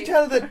sit. Can't inside. you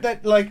tell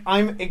that like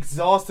I'm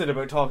exhausted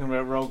about talking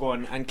about Rogue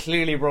One, and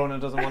clearly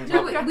Brona doesn't want to No,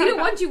 talk we about it. don't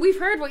want you. We've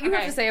heard what you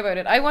have to say about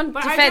it. I want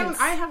But defense.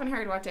 I haven't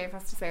heard what Dave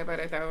has to say about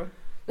it though.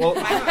 Well,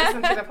 I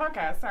haven't listened to the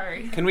podcast.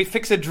 Sorry. Can we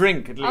fix a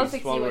drink at I'll least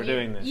fix while you we're one.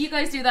 doing this? You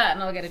guys do that,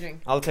 and I'll get a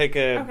drink. I'll take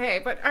a.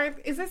 Okay, but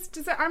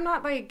I'm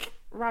not like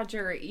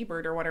Roger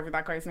Ebert or whatever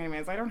that guy's name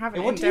is. I don't have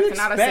an What do you in-depth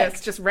analysis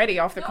expect? just ready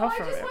off the cuff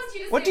from it.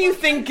 What do you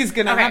think is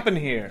going to Okay. happen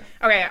here?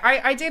 Okay,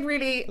 I did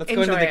really Let's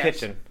enjoy go into the it.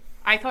 kitchen.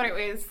 I thought it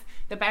was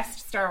the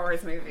best Star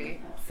Wars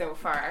movie so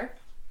far,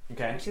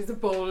 Okay. which is a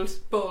bold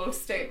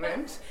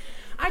statement.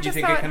 I Do you just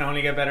think thought, it can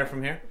only get better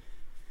from here?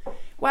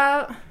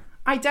 well,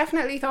 I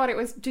definitely thought it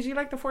was. Did you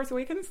like The Force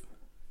Awakens?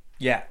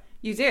 Yeah.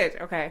 You did.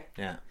 Okay.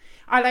 Yeah.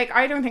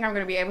 I don't think I'm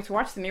going to be able to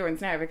watch the new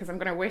ones now because I'm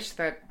going to wish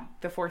that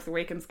the Force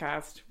Awakens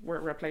cast were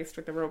replaced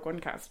with the Rogue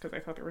One cast because I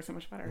thought they were so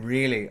much better.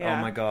 Really? Yeah.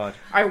 Oh my god.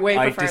 I way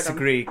prefer them.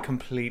 disagree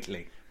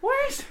completely.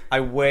 What? I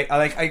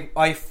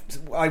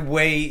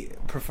way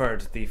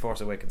preferred the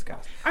Force Awakens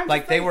cast. I'm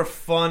Like just they like- were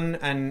fun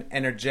and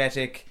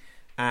energetic,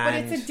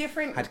 and But it's a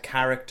different- had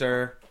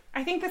character.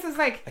 I think this is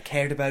like I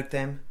cared about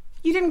them.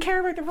 you didn't care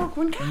about the Rogue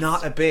One cast.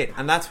 Not a bit,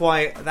 and that's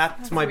why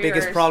that's my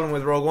biggest weird. problem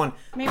with Rogue One.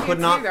 Maybe Could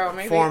it's not you, though.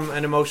 Maybe form it's-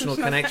 an emotional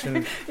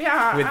connection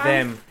Yeah, with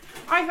them.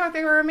 I thought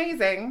they were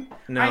amazing.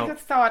 No. I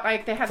just thought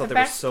like they had thought the they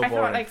were best. so I thought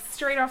boring. like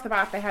straight off the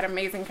bat they had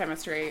amazing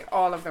chemistry.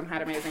 All of them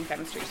had amazing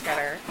chemistry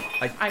together.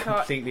 I thought-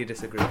 completely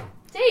disagree.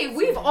 Dave,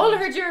 we've all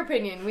heard your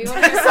opinion. We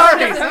want to hear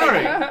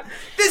Sorry.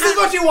 This is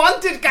what you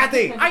wanted,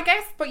 Kathy. I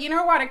guess, but you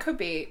know what? It could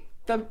be.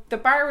 The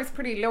bar was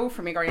pretty low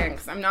for me going in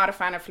because I'm not a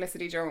fan of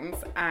Felicity Jones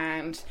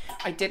and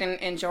I didn't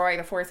enjoy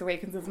The Force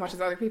Awakens as much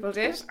as other people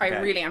did. I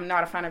Okay. really am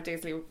not a fan of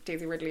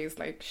Daisy Ridley's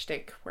like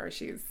shtick where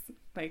she's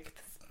like.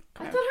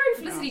 I thought her and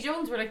Felicity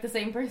Jones were like the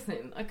same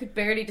person. I could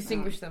barely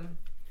distinguish them.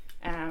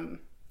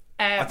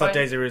 I thought but-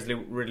 Daisy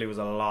Ridley was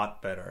a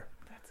lot better.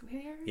 That's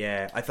weird.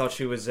 Yeah, I thought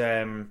she was.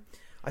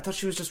 I thought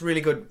she was just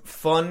really good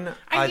fun.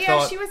 I yeah,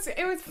 thought she was.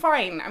 It was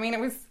fine. I mean, it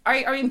was.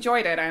 I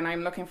enjoyed it, and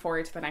I'm looking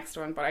forward to the next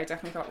one. But I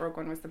definitely thought Rogue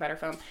One was the better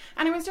film,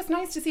 and it was just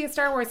nice to see a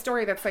Star Wars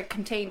story that's like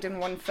contained in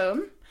one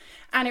film,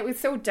 and it was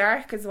so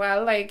dark as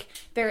well. Like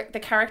the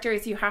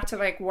characters, you had to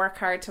like work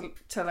hard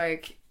to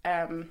like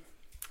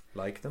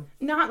like them.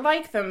 not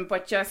like them,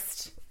 but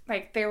just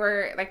like they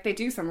were like they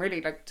do some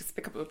really like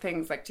despicable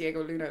things. Like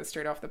Diego Luna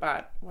straight off the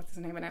bat. What's his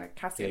name in it?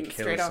 Cassian kills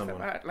straight off someone.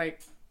 the bat. Like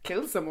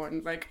kills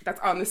someone like that's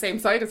on the same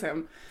side as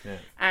him. Yeah.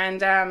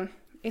 And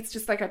it's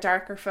just like a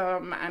darker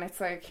film, and it's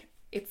like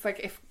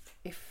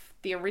if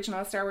the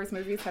original Star Wars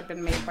movies had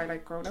been made by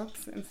like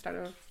grown-ups instead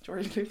of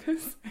George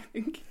Lucas, I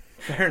think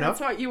Fair enough.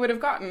 that's what you would have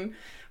gotten.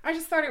 I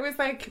just thought it was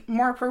like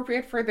more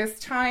appropriate for this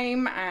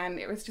time, and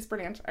it was just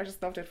brilliant. I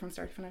just loved it from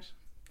start to finish.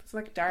 It was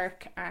like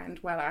dark and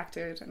well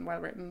acted and well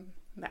written.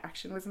 The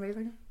action was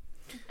amazing.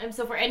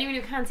 So for anyone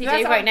who can't see That's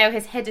Dave all- right now,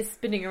 his head is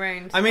spinning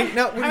around. I mean,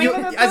 no. I you,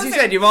 mean, but as you those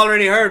said, are- you've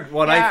already heard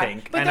what I Yeah,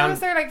 think, but and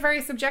those are like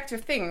very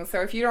subjective things.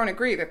 So if you don't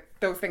agree that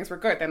those things were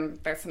good, then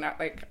there's not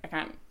like I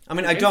can't. I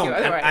mean, I convince don't, you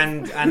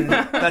otherwise. and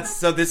that's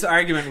so. This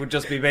argument would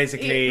just be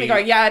basically You go,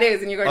 yeah, it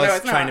is, and you go, no, us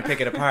it's trying not. to pick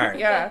it apart.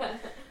 Yeah.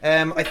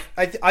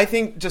 I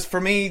think just for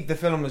me, the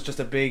film was just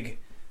a big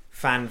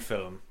fan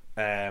film.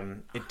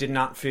 It did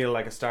not feel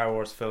like a Star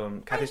Wars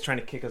film. Kathy's trying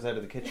to kick us out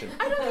of the kitchen.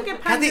 I don't think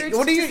it Kathy, pandered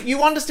what do you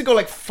want us to go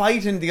like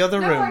fight in the other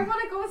No, room? I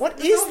wanna go What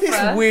sit on is the this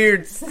sofa.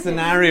 weird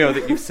scenario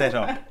that you've set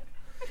up?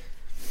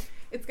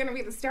 It's going to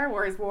be the Star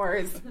Wars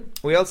wars.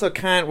 We also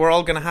can't. We're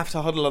all going to have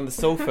to huddle on the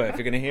sofa if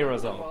you're going to hear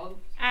us all.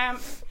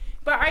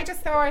 But I just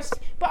thought,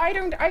 but I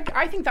don't.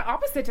 I think the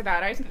opposite to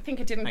that. I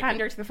think it didn't Thank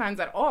pander you. to the fans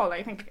at all.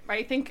 I think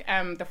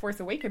The Force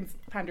Awakens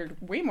pandered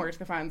way more to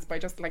the fans by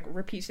just like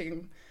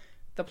repeating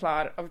the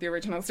plot of the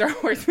original Star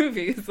Wars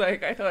movies.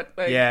 Like I thought,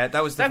 like Yeah,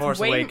 that was The that's Force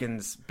way-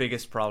 Awakens'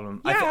 biggest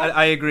problem. Yeah,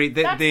 I agree.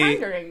 that's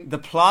pandering. The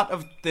plot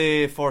of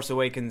The Force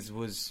Awakens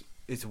was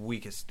its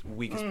weakest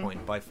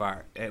point by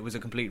far. It was a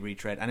complete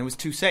retread, and it was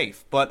too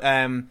safe. But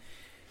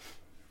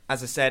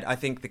as I said, I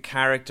think the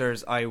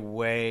characters I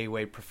way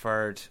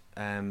preferred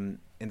in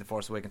The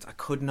Force Awakens. I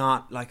could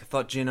not I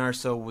thought Jyn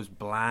Erso was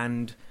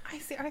bland,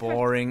 I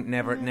boring,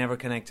 never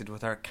connected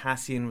with her.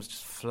 Cassian was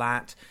just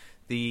flat.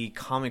 The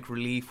comic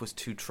relief was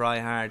too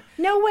try-hard.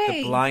 No way.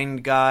 The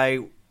blind guy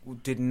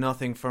did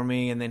nothing for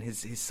me, and then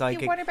his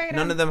psychic. what about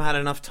None him? of them had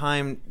enough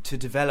time to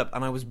develop,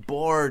 and I was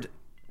bored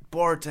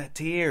bored to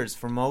tears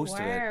for most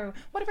of it. Wow.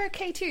 What about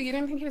K2? You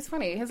didn't think he was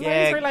funny? His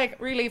lines were like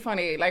really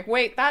funny. Like,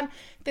 wait,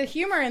 the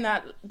humor in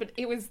that, but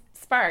it was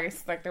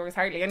sparse. Like, there was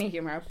hardly any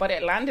humor, but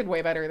it landed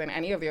way better than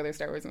any of the other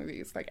Star Wars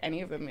movies. Like,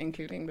 any of them,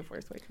 including The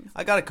Force Awakens.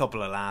 I got a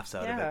couple of laughs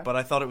out of it, but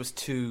I thought it was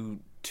too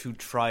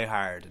try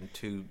hard and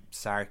too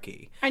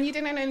sarky. And you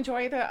didn't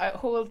enjoy the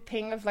whole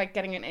thing of like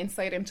getting an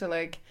insight into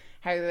like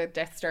how the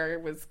Death Star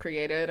was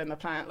created and the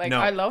planet. Like,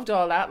 I loved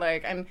all that.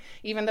 Like, and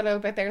even the little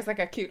bit, there's like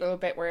a cute little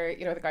bit where,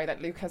 you know, the guy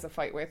that Luke has a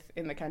fight with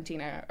in the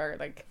cantina, or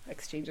like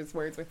exchanges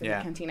words with in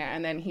the cantina,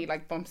 and then he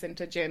like bumps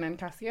into Jyn and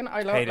Cassian.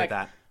 I love like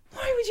that.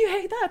 Why would you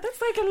hate that?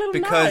 That's like a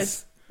little nod.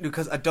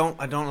 Because I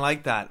don't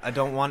like that. I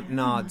don't want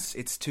nods.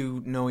 It's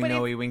too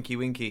knowey winky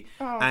winky.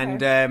 Oh, okay.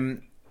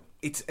 And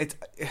it's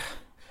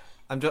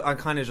I'm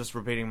kind of just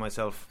repeating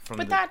myself from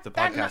the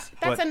podcast.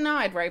 That's a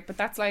nod, right? But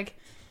that's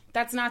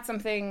not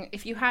something.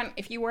 If you had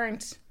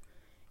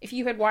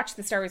watched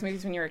the Star Wars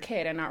movies when you were a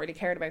kid and not really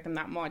cared about them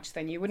that much,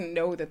 then you wouldn't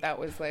know that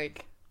was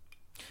like.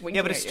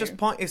 Yeah, but it's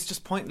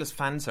just pointless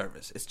fan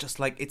service. It's just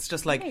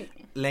like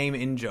lame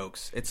in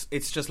jokes.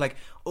 It's just like,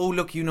 oh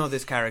look, you know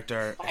this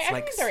character.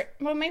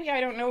 Well, maybe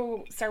I don't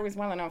know Star Wars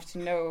well enough to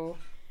know.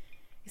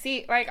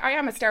 See, like, I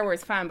am a Star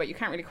Wars fan, but you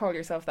can't really call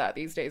yourself that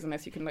these days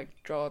unless you can like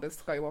draw the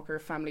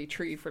Skywalker family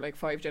tree for like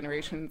 5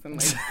 generations and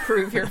like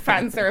prove your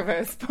fan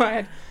service.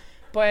 But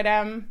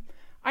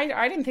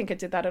I didn't think it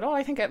did that at all.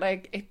 I think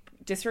it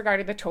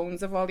disregarded the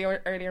tones of all the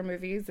earlier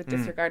movies. It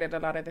disregarded a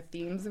lot of the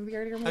themes of the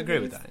earlier movies. I agree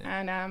with that.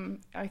 Yeah.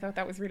 And I thought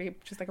that was really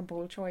just like a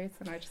bold choice,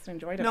 and I just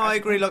enjoyed it. No, I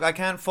agree. Look, I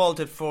can't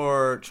fault it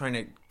for trying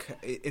to.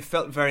 It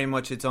felt very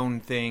much its own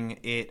thing.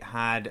 It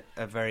had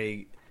a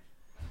very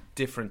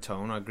different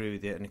tone. I agree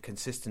with you, and a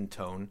consistent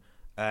tone.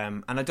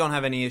 And I don't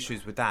have any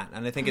issues with that.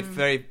 And I think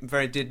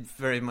it did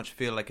very much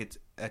feel like it's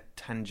a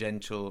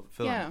tangential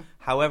film. Yeah.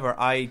 However,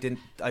 I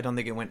don't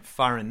think it went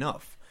far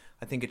enough.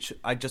 I think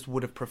I just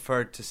would have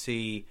preferred to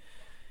see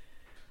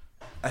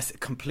a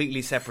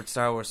completely separate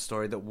Star Wars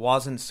story that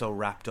wasn't so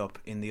wrapped up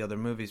in the other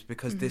movies,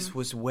 because this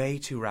was way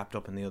too wrapped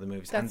up in the other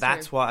movies.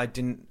 That's what I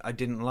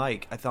didn't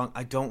like. I thought,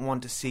 I don't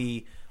want to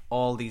see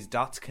all these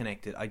dots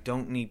connected. I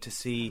don't need to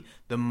see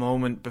the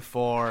moment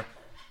before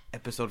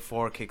Episode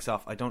 4 kicks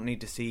off. I don't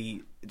need to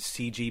see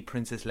CG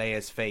Princess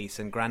Leia's face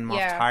and Grand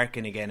Moff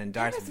Tarkin again and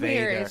Darth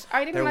Vader.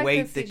 I didn't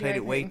like they played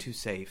it way too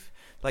safe.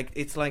 Like,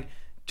 it's like,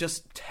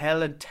 just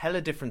tell a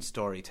different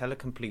story, tell a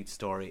complete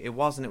story. It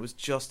wasn't. It was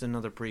just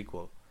another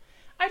prequel.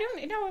 I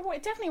don't know.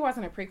 It definitely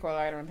wasn't a prequel.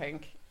 I don't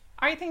think.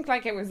 I think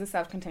like it was a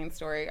self-contained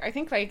story. I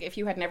think like if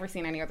you had never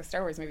seen any other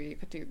Star Wars movie,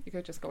 you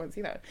could just go and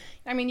see that.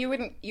 I mean, you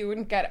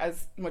wouldn't get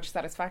as much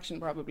satisfaction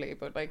probably,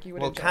 but like you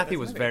would. Well, Kathy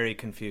was very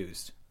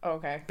confused. Oh,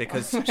 okay.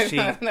 Because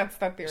that's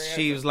that theory.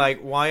 She was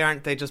like, "Why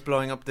aren't they just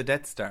blowing up the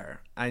Death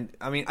Star?" I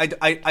mean,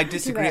 I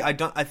disagree.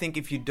 I think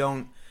if you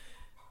don't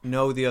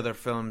know the other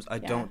films, I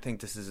don't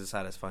think this is a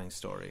satisfying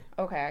story.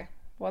 Okay,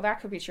 well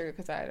that could be true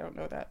because I don't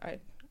know that.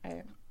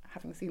 I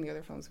haven't seen the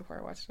other films before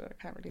I watched it.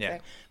 I can't really say.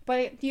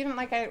 But you didn't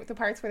like the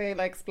parts where they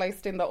like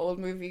spliced in the old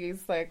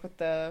movies, like with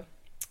the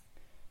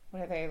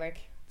what are they like?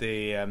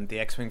 The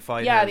X-Wing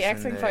fighters. Yeah, the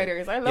X-Wing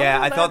fighters. I love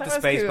that. I thought the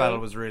space battle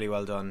was really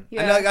well done.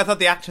 Yeah. And I thought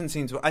the action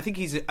scenes were. I think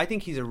he's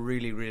a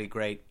really, really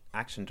great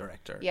action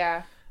director.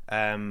 Yeah.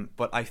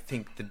 But I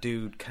think the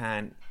dude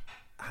can't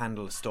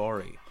handle a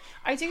story.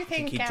 I do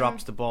think he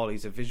drops the ball.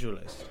 He's a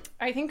visualist.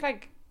 I think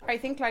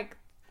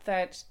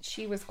that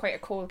she was quite a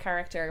cold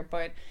character,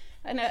 but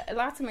in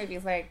lots of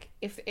movies, like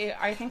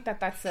I think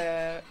that's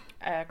a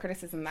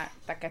criticism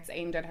that gets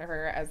aimed at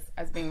her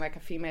as being like a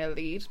female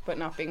lead, but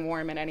not being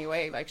warm in any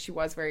way. Like she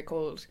was very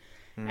cold,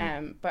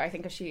 but I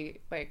think if she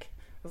like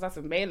there's lots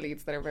of male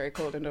leads that are very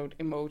cold and don't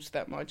emote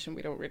that much, and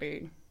we don't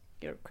really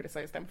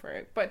criticize them for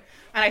it. But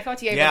and I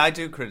thought I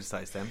do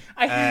criticize them,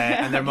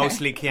 and they're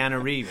mostly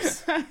Keanu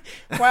Reeves.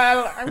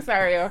 Well, I'm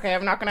sorry. Okay,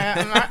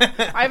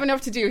 I have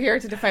enough to do here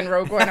to defend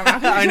Rogue One. I'm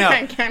not I know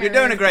you're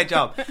doing a great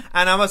job,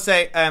 and I must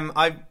say,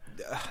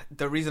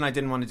 the reason I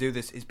didn't want to do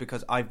this is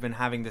because I've been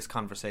having this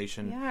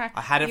conversation. Yeah,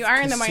 I had it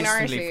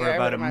consistently for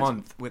about a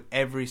month with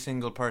every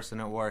single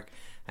person at work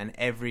and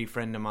every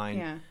friend of mine.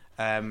 Yeah.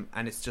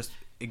 And it's just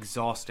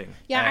exhausting.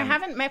 Yeah, I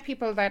haven't met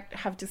people that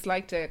have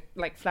disliked it,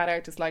 like flat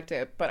out disliked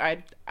it, but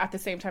I at the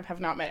same time have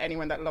not met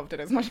anyone that loved it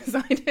as much as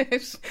I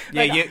did.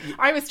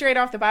 I was straight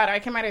off the bat. I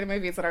came out of the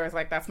movies and I was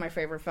like, that's my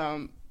favorite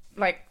film.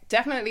 Like,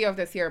 definitely of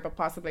this year, but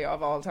possibly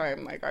of all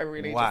time. Like, I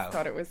really just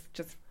thought it was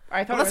just...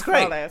 I thought it was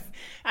flawless.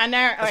 And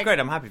now, that's great.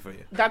 I'm happy for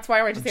you. That's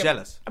why I went to see it. I'm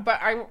jealous. But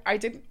I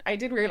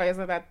did realize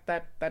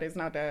that is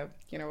not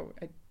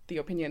the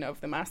opinion of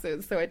the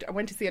masses. So I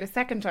went to see it a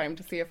second time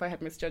to see if I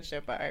had misjudged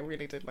it. But I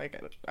really did like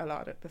it a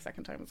lot the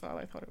second time as well.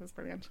 I thought it was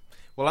brilliant.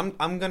 Well,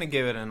 I'm going to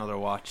give it another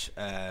watch.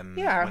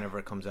 Whenever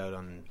it comes out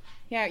on.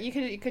 Yeah,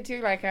 you could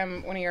do like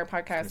one of your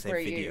podcasts where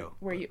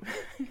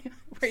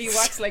you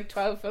watch like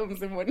 12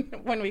 films in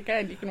one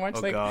weekend. You can watch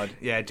Oh God,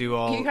 yeah, do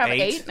all. You have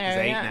 8 now. There's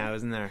 8 now,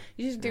 isn't there?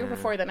 You should do it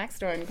before the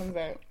next one comes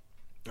out.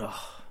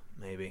 Oh,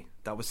 maybe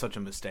that was such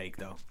a mistake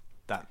though.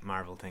 that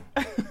Marvel thing.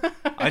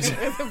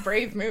 It's a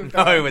brave move,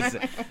 No, though. it was.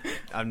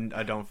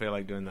 I don't feel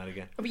like doing that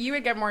again. But you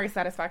would get more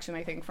satisfaction,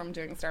 I think, from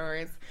doing Star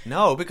Wars.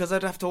 No, because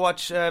I'd have to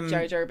watch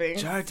Jar Jar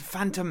Binks,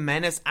 Phantom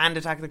Menace, and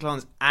Attack of the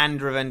Clones,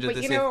 and Revenge of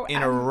the Sith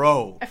in a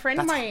row. A friend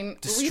of mine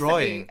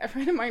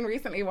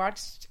recently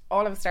watched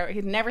all of Star Wars.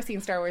 He'd never seen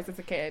Star Wars as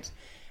a kid,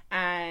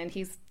 and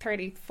he's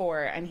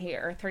 34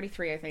 or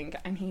 33, I think.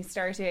 And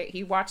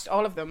he watched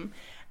all of them,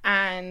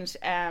 and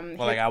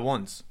like at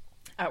once.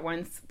 At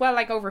once, well,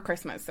 like over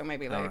Christmas, so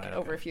maybe like right,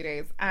 over a few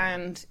days.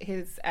 And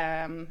his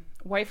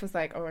wife was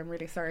like, "Oh, I'm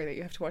really sorry that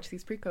you have to watch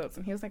these prequels,"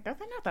 and he was like, "That's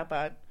not that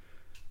bad."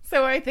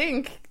 So I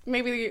think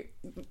maybe,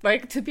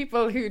 like, to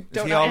people who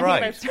don't know anything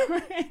about Star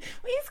Wars,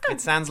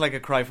 it sounds like a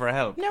cry for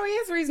help. No, he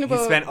is reasonable.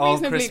 He spent all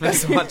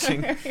Christmas good.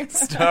 watching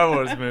Star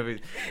Wars movies.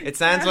 It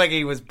sounds like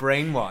he was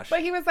brainwashed.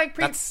 But he was like,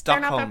 that's they're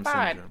not Stockholm that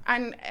bad. syndrome.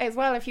 And as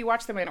well, if you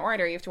watch them in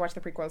order, you have to watch the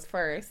prequels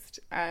first.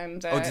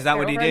 And is that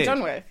what he did?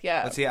 Done with,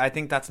 yeah. But see, I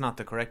think that's not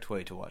the correct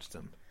way to watch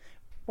them.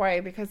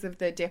 Why? Because of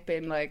the dip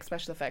in like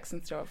special effects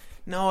and stuff.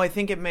 No, I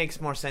think it makes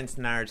more sense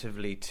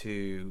narratively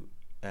to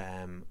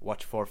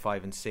watch 4,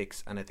 5, and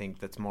 6, and I think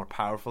that's more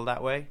powerful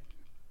that way.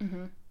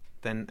 Mm-hmm.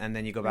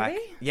 Then you go back.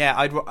 Really?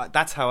 Yeah,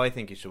 that's how I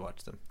think you should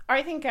watch them.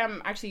 I think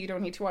actually you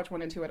don't need to watch 1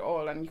 and 2 at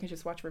all, and you can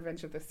just watch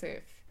Revenge of the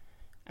Sith,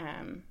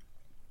 and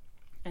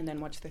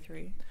then watch the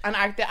 3.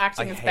 And the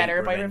acting is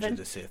better by Revenge of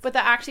the Sith. But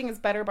the acting is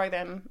better by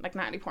then. Like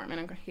Natalie Portman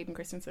and Hayden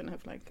Christensen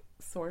have like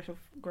sort of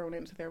grown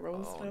into their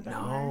roles.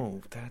 No,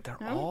 they're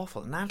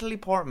awful. Natalie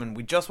Portman,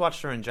 we just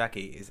watched her in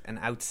Jackie, is an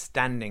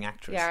outstanding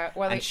actress. Yeah,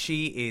 well, and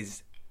she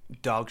is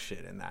dog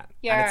shit in that.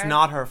 Yeah. And it's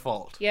not her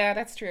fault. Yeah,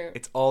 that's true.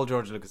 It's all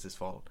George Lucas's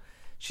fault.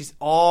 She's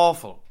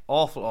awful.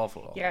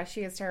 Awful. Yeah,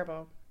 she is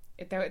terrible.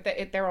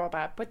 They're all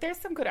bad. But there's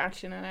some good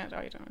action in it.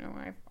 I don't know.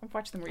 I've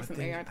watched them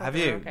recently. Have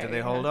you? Okay, do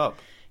they hold up?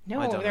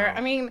 No, they're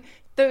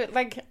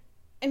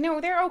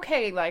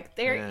okay. Like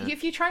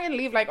if you try and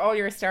leave like all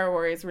your Star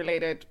Wars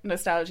related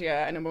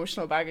nostalgia and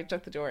emotional baggage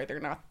at the door, they're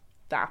not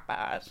that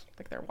bad.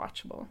 Like they're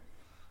watchable.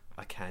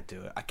 I can't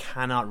do it. I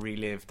cannot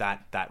relive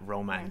that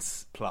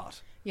romance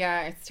plot.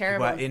 Yeah, it's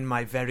terrible. But in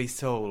my very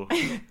soul,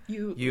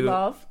 you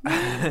love me.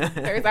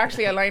 There's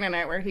actually a line in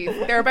it where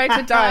they're about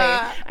to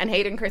die, and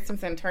Hayden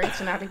Christensen turns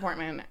to Natalie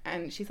Portman,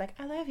 and she's like,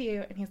 "I love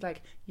you," and he's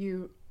like,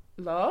 "You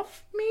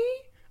love me?"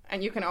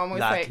 And you can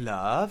almost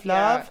love.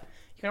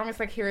 You can almost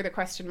like hear the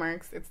question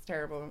marks. It's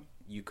terrible.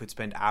 You could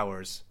spend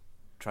hours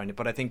trying to,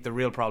 but I think the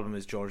real problem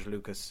is George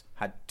Lucas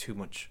had too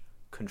much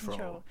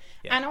control.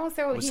 Yeah. And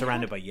also he was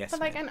surrounded by yes men.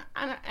 But like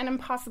an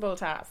impossible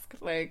task.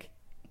 Like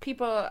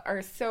people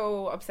are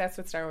so obsessed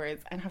with Star Wars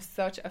and have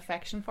such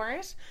affection for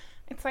it.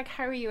 It's like,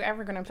 how are you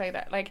ever going to play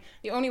that? Like,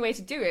 the only way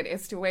to do it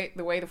is to wait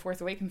the way The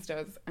Force Awakens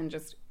does and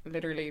just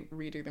literally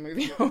redo the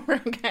movie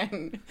over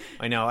again.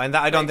 I know, and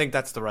I don't think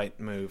that's the right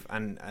move.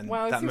 And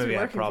that movie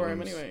had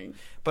problems. Anyway.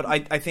 But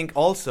I think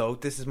also,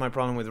 this is my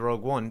problem with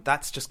Rogue One,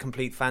 that's just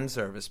complete fan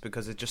service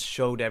because it just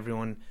showed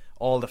everyone,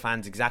 all the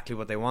fans, exactly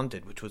what they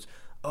wanted, which was,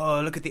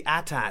 oh, look at the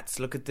AT-ATs,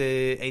 look at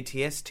the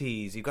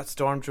AT-STs, you've got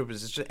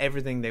stormtroopers, it's just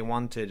everything they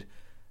wanted.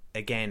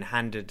 Again,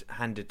 handed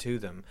to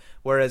them.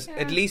 Whereas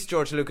at least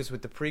George Lucas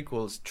with the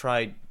prequels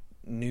tried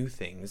new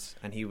things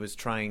and he was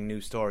trying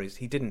new stories.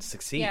 He didn't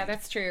succeed. Yeah,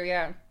 that's true,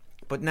 yeah.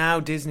 But now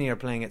Disney are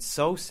playing it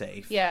so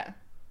safe. Yeah.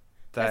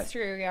 That's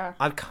true, yeah.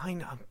 I'm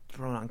kind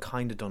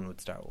of done with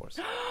Star Wars.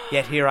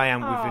 Yet here I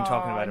am, we've been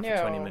talking about it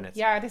for 20 minutes.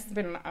 Yeah, this has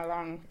been a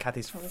long...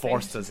 Kathy's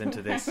forced us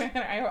into this.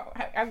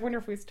 I wonder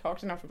if we've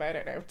talked enough about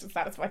it now to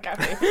satisfy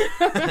Kathy.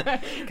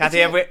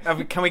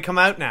 Kathy, can we come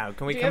out now?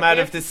 Can we come out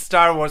of this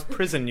Star Wars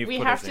prison you've put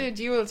us in? We have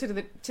to duel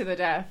to the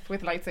death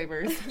with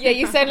lightsabers. Yeah,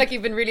 you sound like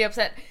you've been really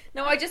upset.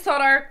 No, I just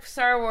thought our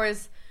Star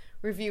Wars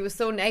review was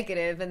so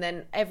negative, and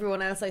then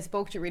everyone else I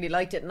spoke to really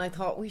liked it, and I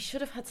thought we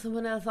should have had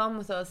someone else on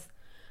with us.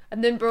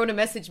 And then Brona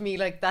messaged me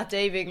like that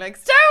day being like,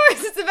 Star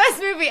Wars is the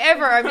best movie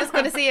ever, I'm just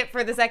going to see it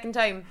for the second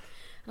time.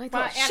 And I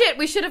thought, shit,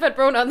 we should have had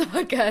Brona on the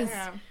podcast.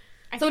 Yeah.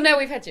 So now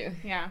we've had you.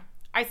 Yeah.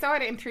 I saw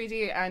it in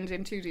 3D and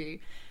in 2D,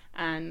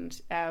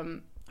 and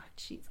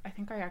I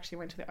think I actually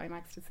went to the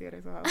IMAX to see it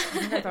as well.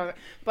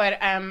 But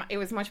it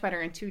was much better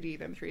in 2D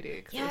than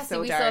 3D. Yeah, it was so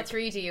we dark. saw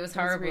 3D, it was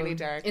horrible. Really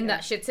dark. In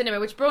that shit cinema,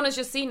 which Brona's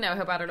just seen now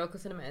how bad our local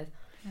cinema is.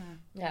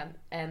 Yeah.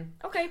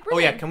 Okay, brilliant. Oh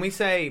yeah, can we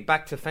say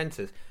back to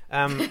Fences?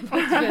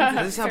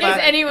 This is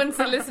anyone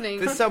still listening?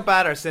 This is how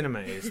bad our cinema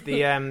is.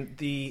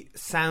 The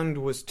sound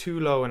was too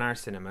low in our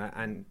cinema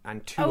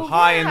and too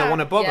high in the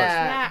one above us.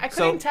 Yeah, I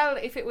couldn't tell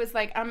if it was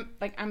like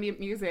ambient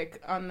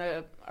music on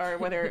the, or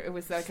whether it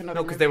was like another.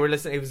 No, because they were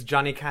listening. It was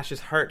Johnny Cash's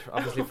 "Hurt,"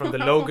 obviously from the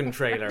Logan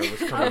trailer, was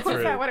coming through.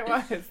 Is that what it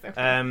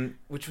was?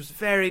 Which was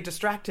very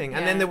distracting.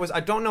 And then there was, I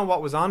don't know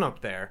what was on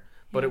up there,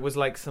 but it was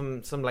like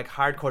some like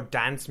hardcore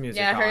dance music.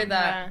 Yeah, I heard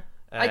that.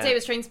 I'd say it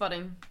was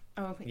Trainspotting.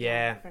 Oh,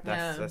 yeah,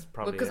 that's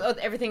probably because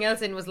everything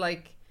else in was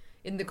like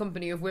in the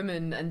company of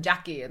women and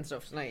Jackie and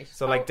stuff tonight.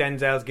 So like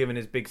Denzel's giving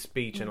his big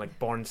speech and like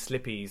Born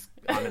Slippy's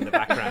on in the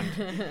background.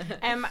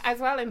 As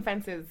well in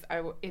Fences,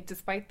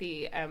 despite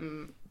the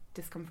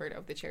discomfort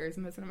of the chairs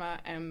in the cinema.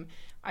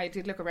 I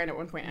did look around at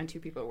one point and 2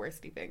 people were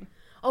sleeping.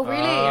 Oh,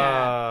 really?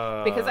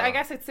 Yeah. Because I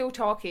guess it's so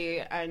talky,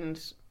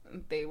 and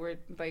they were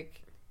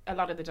like, a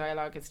lot of the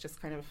dialogue is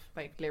just kind of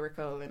like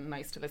lyrical and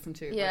nice to listen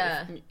to.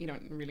 Yeah. But you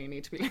don't really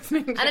need to be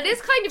listening to and it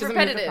is kind of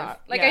repetitive.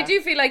 Like, I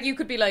do feel like you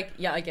could be like,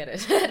 yeah, I get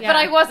it. But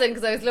I wasn't,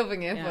 because I was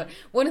loving it. But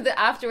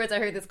afterwards I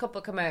heard this couple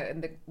come out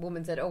and the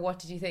woman said, oh, what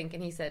did you think?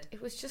 And he said,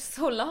 it was just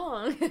so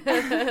long. And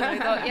I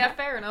thought, yeah,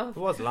 fair enough. It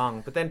was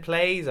long, but then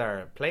plays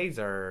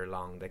are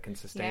long. They can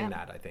sustain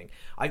that, I think.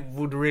 I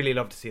would really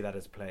love to see that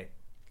as a play.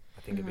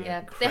 I think it'd be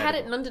incredible. They had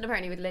it in London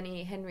apparently with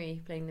Lenny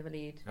Henry playing the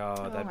lead.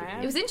 Oh, that'd be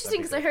good. It was interesting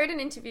because I heard an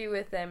interview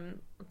with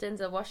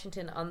Denzel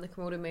Washington on the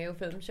Komodo Mayo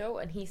film show,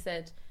 and he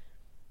said,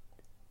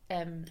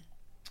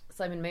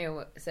 Simon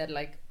Mayo said,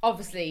 like,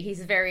 obviously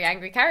he's a very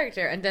angry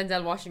character, and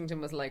Denzel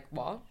Washington was like,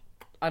 what?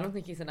 I don't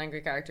think he's an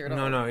angry character at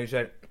all. No, he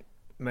said,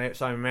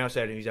 Simon Mayo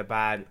said he's a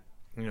bad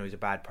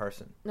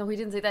person. No, he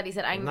didn't say that. He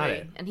said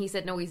angry, and he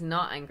said no, he's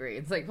not angry.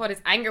 It's like, what?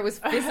 His anger was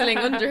fizzling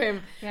under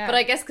him. But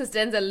I guess because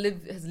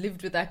Denzel has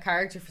lived with that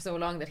character for so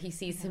long that he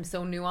sees him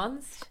so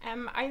nuanced.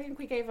 I think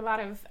we gave a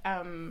lot of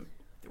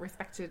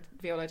respect to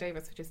Viola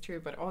Davis, which is true,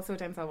 but also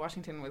Denzel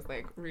Washington was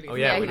like really. Oh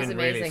yeah, we didn't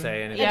really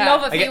say anything. I'd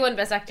love if he won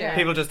Best Actor.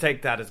 People just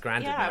take that as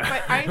granted.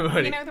 Yeah,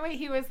 but the way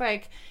he was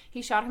like,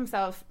 he shot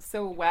himself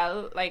so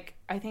well. Like,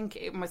 I think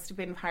it must have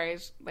been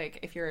hard. Like,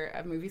 if you're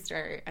a movie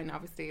star and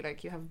obviously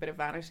like you have a bit of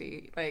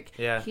vanity, like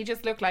he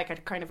just looked like a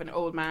kind of an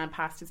old man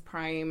past his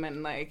prime,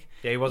 and like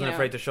he wasn't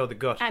afraid to show the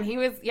gut. And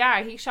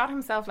he shot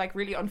himself like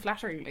really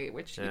unflatteringly,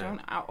 which you don't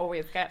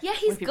always get. Yeah,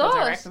 he's when people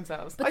good. direct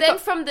themselves. But then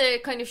from the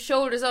kind of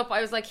shoulders up,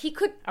 I was like, he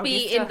could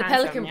be in the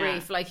Pelican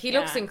Brief. Like, he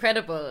looks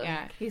incredible.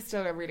 Yeah, he's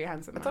still a really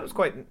handsome man. I thought it was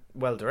quite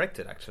well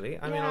directed, actually.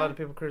 I mean, a lot of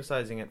people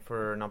criticizing it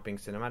for not being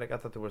cinematic. I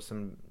thought there were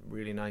some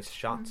really nice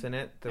shots in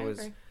it. There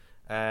was,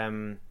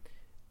 and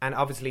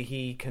obviously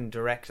he can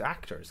direct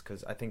actors,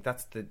 because I think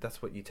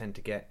that's what you tend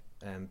to get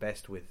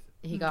best with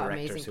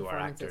directors who are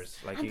actors.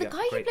 Like, and the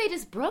guy who played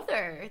his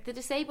brother, the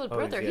disabled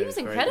brother, he was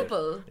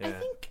incredible. Yeah.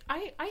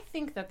 I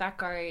think that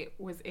guy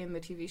was in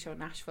the TV show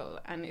Nashville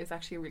and is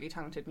actually a really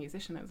talented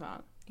musician as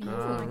well.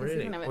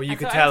 Really? Well, you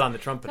could tell on the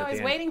trumpet. So at I was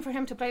the end. waiting for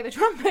him to play the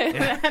trumpet,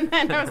 and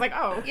then I was like,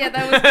 oh, yeah,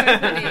 that was quite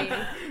funny.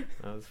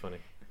 That was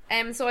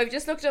funny. So I've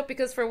just looked up,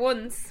 because for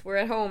once we're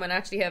at home and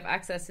actually have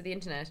access to the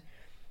internet.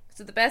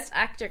 So the Best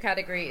Actor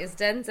category is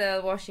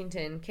Denzel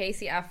Washington,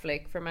 Casey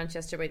Affleck for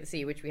Manchester by the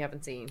Sea, which we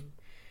haven't seen.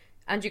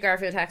 Andrew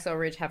Garfield, Hacksaw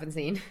Ridge, haven't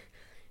seen.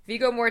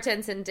 Viggo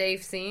Mortensen,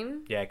 Dave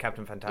seen. Yeah,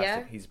 Captain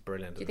Fantastic. Yeah? He's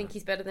brilliant. Do you think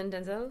he's better than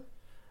Denzel?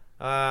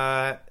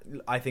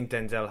 I think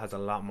Denzel has a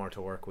lot more to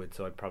work with,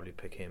 so I'd probably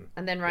pick him.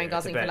 And then Ryan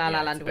Gosling for La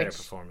La Land, which,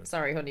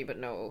 sorry honey, but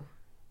no.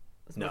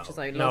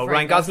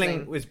 Ryan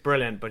Gosling was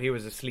brilliant, but he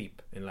was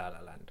asleep in La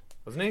La Land,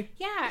 wasn't he?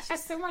 Yeah,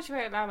 so much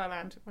about La La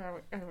Land. Well,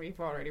 we've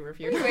already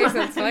reviewed. Anyways,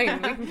 that's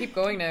fine. We can keep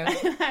going now.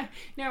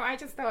 No, I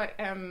just thought,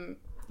 I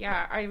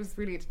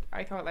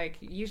thought like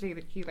usually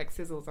he like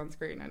sizzles on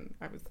screen, and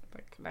I was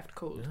like left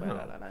cold by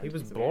La La Land. He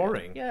was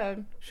boring. Yeah,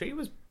 she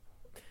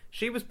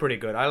was pretty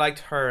good. I liked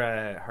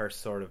her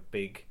sort of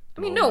big.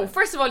 I mean, no.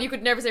 First of all, you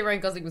could never say Ryan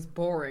Gosling was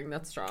boring.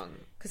 That's strong,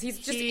 because he's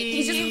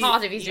just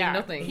hot if he's doing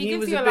nothing. He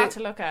gives you a lot to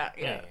look at.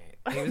 Yeah,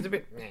 he was a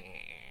bit.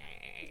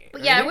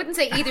 But yeah, I wouldn't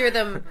say either of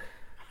them.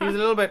 He was a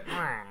little bit.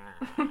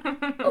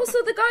 Oh,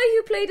 so the guy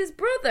who played his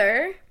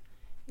brother,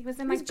 he was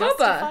in like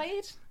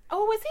Justified.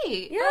 Oh, was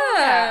he? Yeah. Oh,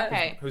 yeah.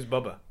 Okay. Who's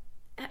Bubba?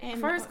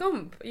 Forrest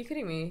Gump. Are you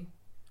kidding me?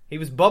 He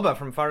was Bubba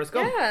from Forrest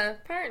Gump. Yeah,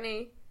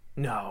 apparently.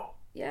 No.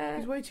 Yeah.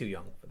 He's way too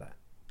young for that.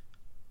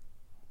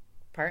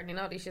 Apparently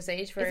not. He's just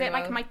aged very well. Is it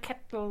well. like Mike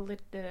Kettle?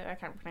 I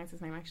can't pronounce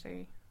his name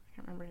actually. I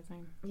can't remember his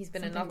name. He's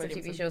been in lots of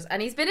TV shows,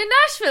 and he's been in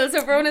Nashville.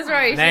 So Brown is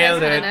right.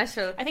 Nailed it. In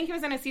Nashville. I think he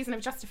was in a season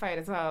of Justified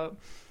as well.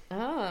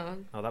 Oh,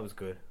 that was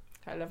good.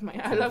 I love me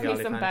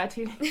some bad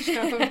TV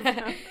shows.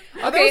 That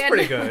was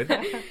pretty good.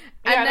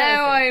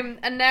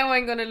 And now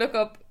I'm going to look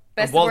up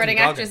Best Supporting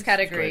Actress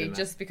category,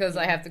 just because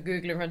I have the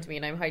Google in front of me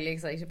and I'm highly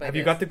excited by it. Have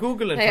you got the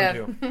Google in front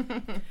of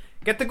you?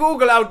 Get the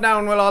Google out now,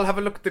 and we'll all have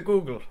a look at the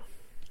Google.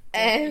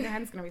 Your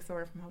hand's going to be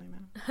sore from Holly now.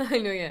 I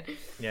know, yeah.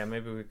 Yeah,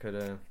 maybe we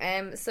could.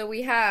 So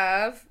we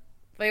have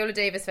Viola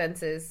Davis,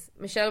 Fences.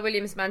 Michelle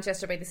Williams,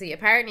 Manchester by the Sea.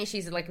 Apparently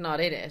she's like not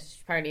in it.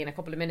 Apparently in a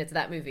couple of minutes of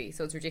that movie.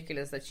 So it's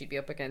ridiculous that she'd be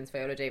up against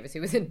Viola Davis,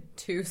 who was in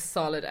 2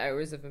 solid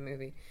hours of a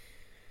movie.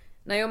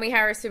 Naomi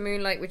Harris for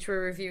Moonlight, which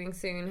we're reviewing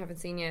soon. Haven't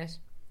seen yet.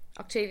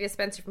 Octavia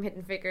Spencer from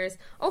Hidden Figures.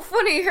 Oh,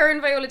 funny, her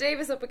and Viola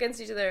Davis up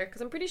against each other,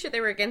 because I'm pretty sure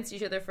they were against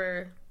each other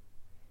for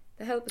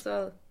The Help as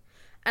well.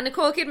 And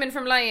Nicole Kidman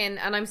from Lion,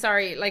 and I'm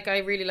sorry, like, I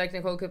really like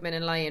Nicole Kidman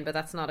in Lion, but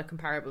that's not a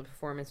comparable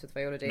performance with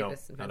Viola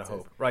Davis. No, not a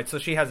hope. Right, so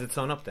she has its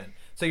own up then.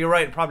 So you're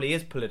right, it probably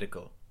is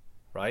political,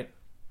 right?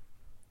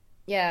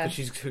 Yeah.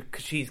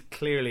 Because she's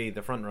clearly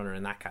the front runner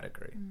in that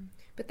category.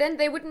 But then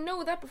they wouldn't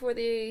know that before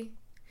they...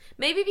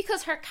 Maybe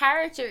because her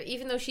character,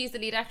 even though she's the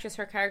lead actress,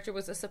 her character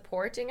was a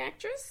supporting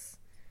actress?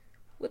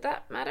 Would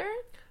that matter?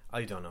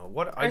 I don't know.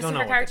 I don't know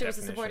what the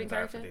definitions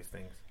are for these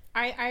things.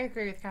 I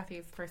agree with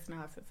Kathy's first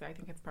analysis. I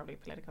think it's probably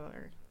political,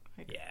 or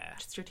Like,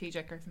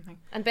 strategic or something.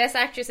 And Best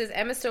Actress is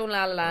Emma Stone,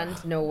 La La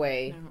Land. No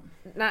way.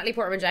 No. Natalie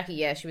Portman, Jackie.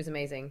 Yeah, she was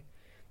amazing.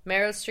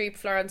 Meryl Streep,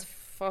 Florence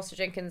Foster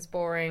Jenkins,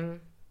 boring.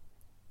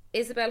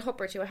 Isabel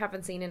Huppert, who I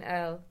haven't seen in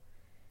Elle.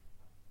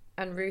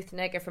 And Ruth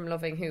Negga from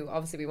Loving, who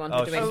obviously we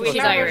wanted to win.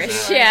 She's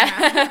Irish.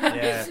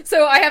 Yeah.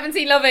 So I haven't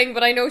seen Loving,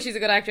 but I know she's a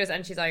good actress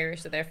and she's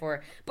Irish, so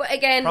therefore. But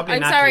again, Probably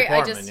I'm Natalie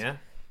sorry. Portman,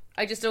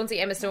 I just don't see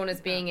Emma Stone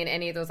as being in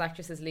any of those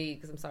actresses'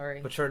 leagues. I'm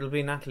sorry. But sure, it'll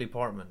be Natalie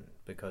Portman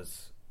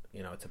because,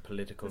 you know, it's a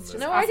political movie.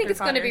 No, I think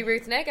it's going to be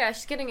Ruth Negga.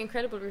 She's getting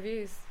incredible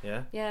reviews.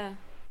 Yeah? Yeah.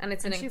 And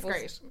she's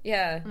great.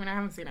 Yeah. I mean, I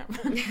haven't seen it.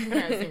 But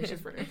I think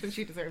she's brilliant.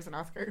 She deserves an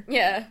Oscar.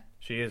 Yeah.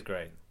 She is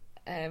great.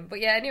 But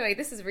yeah, anyway,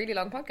 this is a really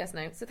long podcast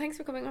now. So thanks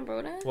for coming on,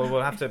 Brona. Well,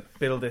 we'll have to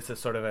build this as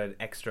sort of an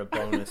extra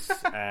bonus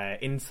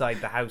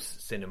inside the house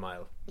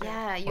cinemile.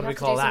 Yeah, you what have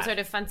to do some sort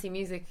of fancy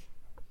music.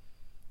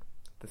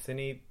 The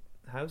Cine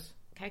House?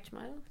 Couch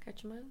Mile?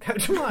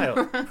 Couch Mile.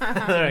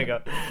 There you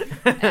go.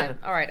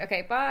 Alright,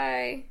 okay,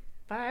 bye.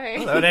 Bye.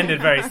 Well, that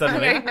ended very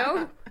suddenly. Okay,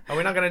 no. Are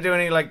we not going to do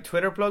any like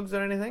Twitter plugs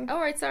or anything? Oh,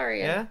 right,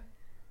 sorry. Yeah? Do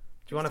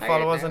you want to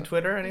follow us on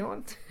Twitter,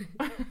 anyone?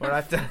 We're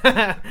at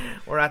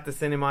the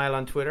Cinemile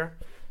on Twitter.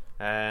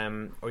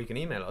 Or you can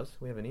email us.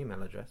 We have an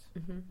email address.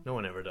 No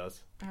one ever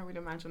does. I would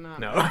imagine not.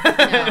 No.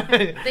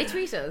 They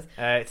tweet us.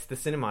 It's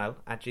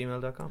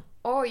thecinemile@gmail.com.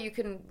 Or you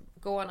can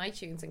go on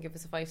iTunes and give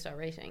us a 5-star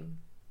rating.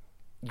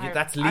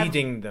 That's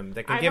leading them.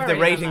 They can I've give the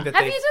already rating done that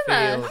Have they you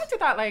done feel. I did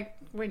that like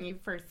when you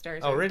first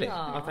started. Oh, really?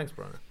 Aww. Oh, thanks,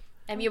 Brona.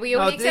 We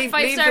only accept leave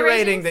 5-star the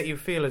rating ratings. that you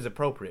feel is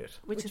appropriate.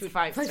 Which is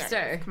 5 stars.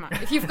 5-star. Come on.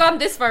 If you've gone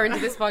this far into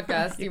this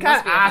podcast, you can't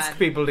must be a ask fan.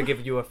 people to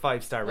give you a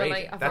 5-star Well,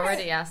 rating. I've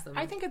already asked them.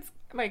 I think it's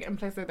like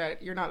implicit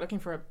that you're not looking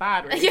for a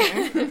bad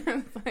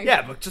rating.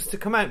 Yeah, but just to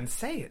come out and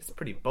say it's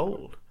pretty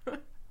bold.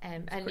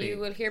 And pretty- you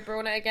will hear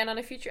Brona again on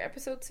a future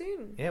episode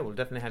soon. Yeah, we'll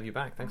definitely have you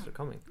back. Thanks for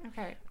coming.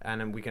 Okay.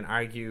 And then we can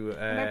argue.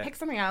 Maybe pick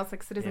something else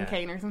like Citizen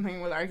Kane or something.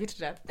 We'll argue to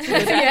death.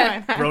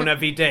 Yeah. Brona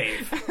v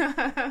Dave.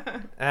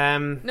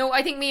 No,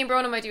 I think me and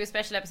Brona might do a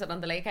special episode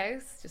on The Lake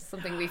House. Just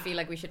something we feel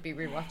like we should be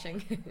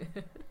rewatching.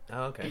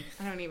 Oh, okay.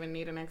 I don't even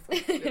need an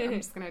excuse. I'm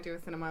just going to do a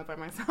cinema by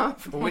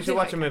myself. Well, we should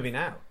watch a movie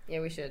now.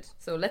 Yeah, we should.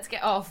 So let's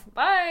get off.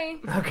 Bye.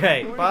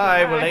 Okay,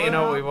 bye. We'll let you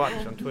know what we watch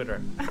on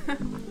Twitter.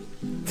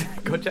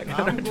 Go check it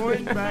out on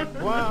Twitter.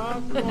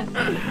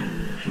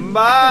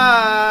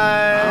 Bye.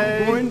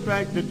 I'm going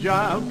back to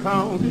Job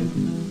County.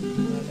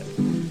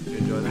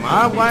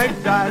 My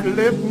wife died,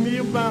 left me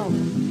about.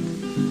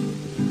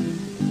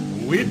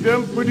 With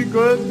them pretty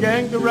girls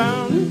ganged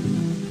around.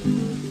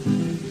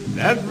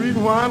 That's the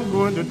reason why I'm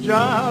going to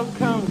Job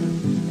County.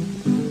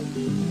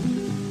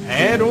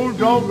 Had old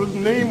daughter's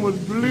name was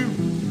Blue.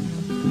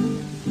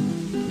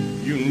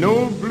 You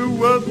know Blue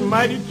was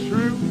mighty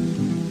true.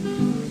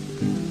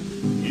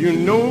 You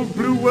know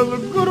Blue was a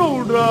good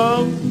old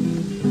dog.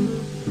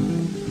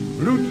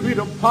 Blue treat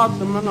a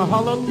possum and a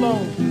hollow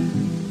log.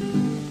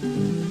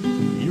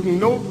 You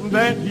know from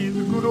that he's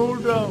a good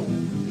old dog.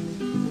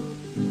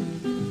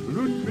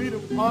 Blue treat a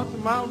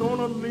possum out on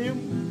a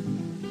limb.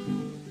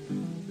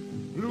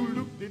 Blue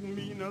looked at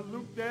me and I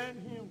looked at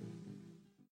him.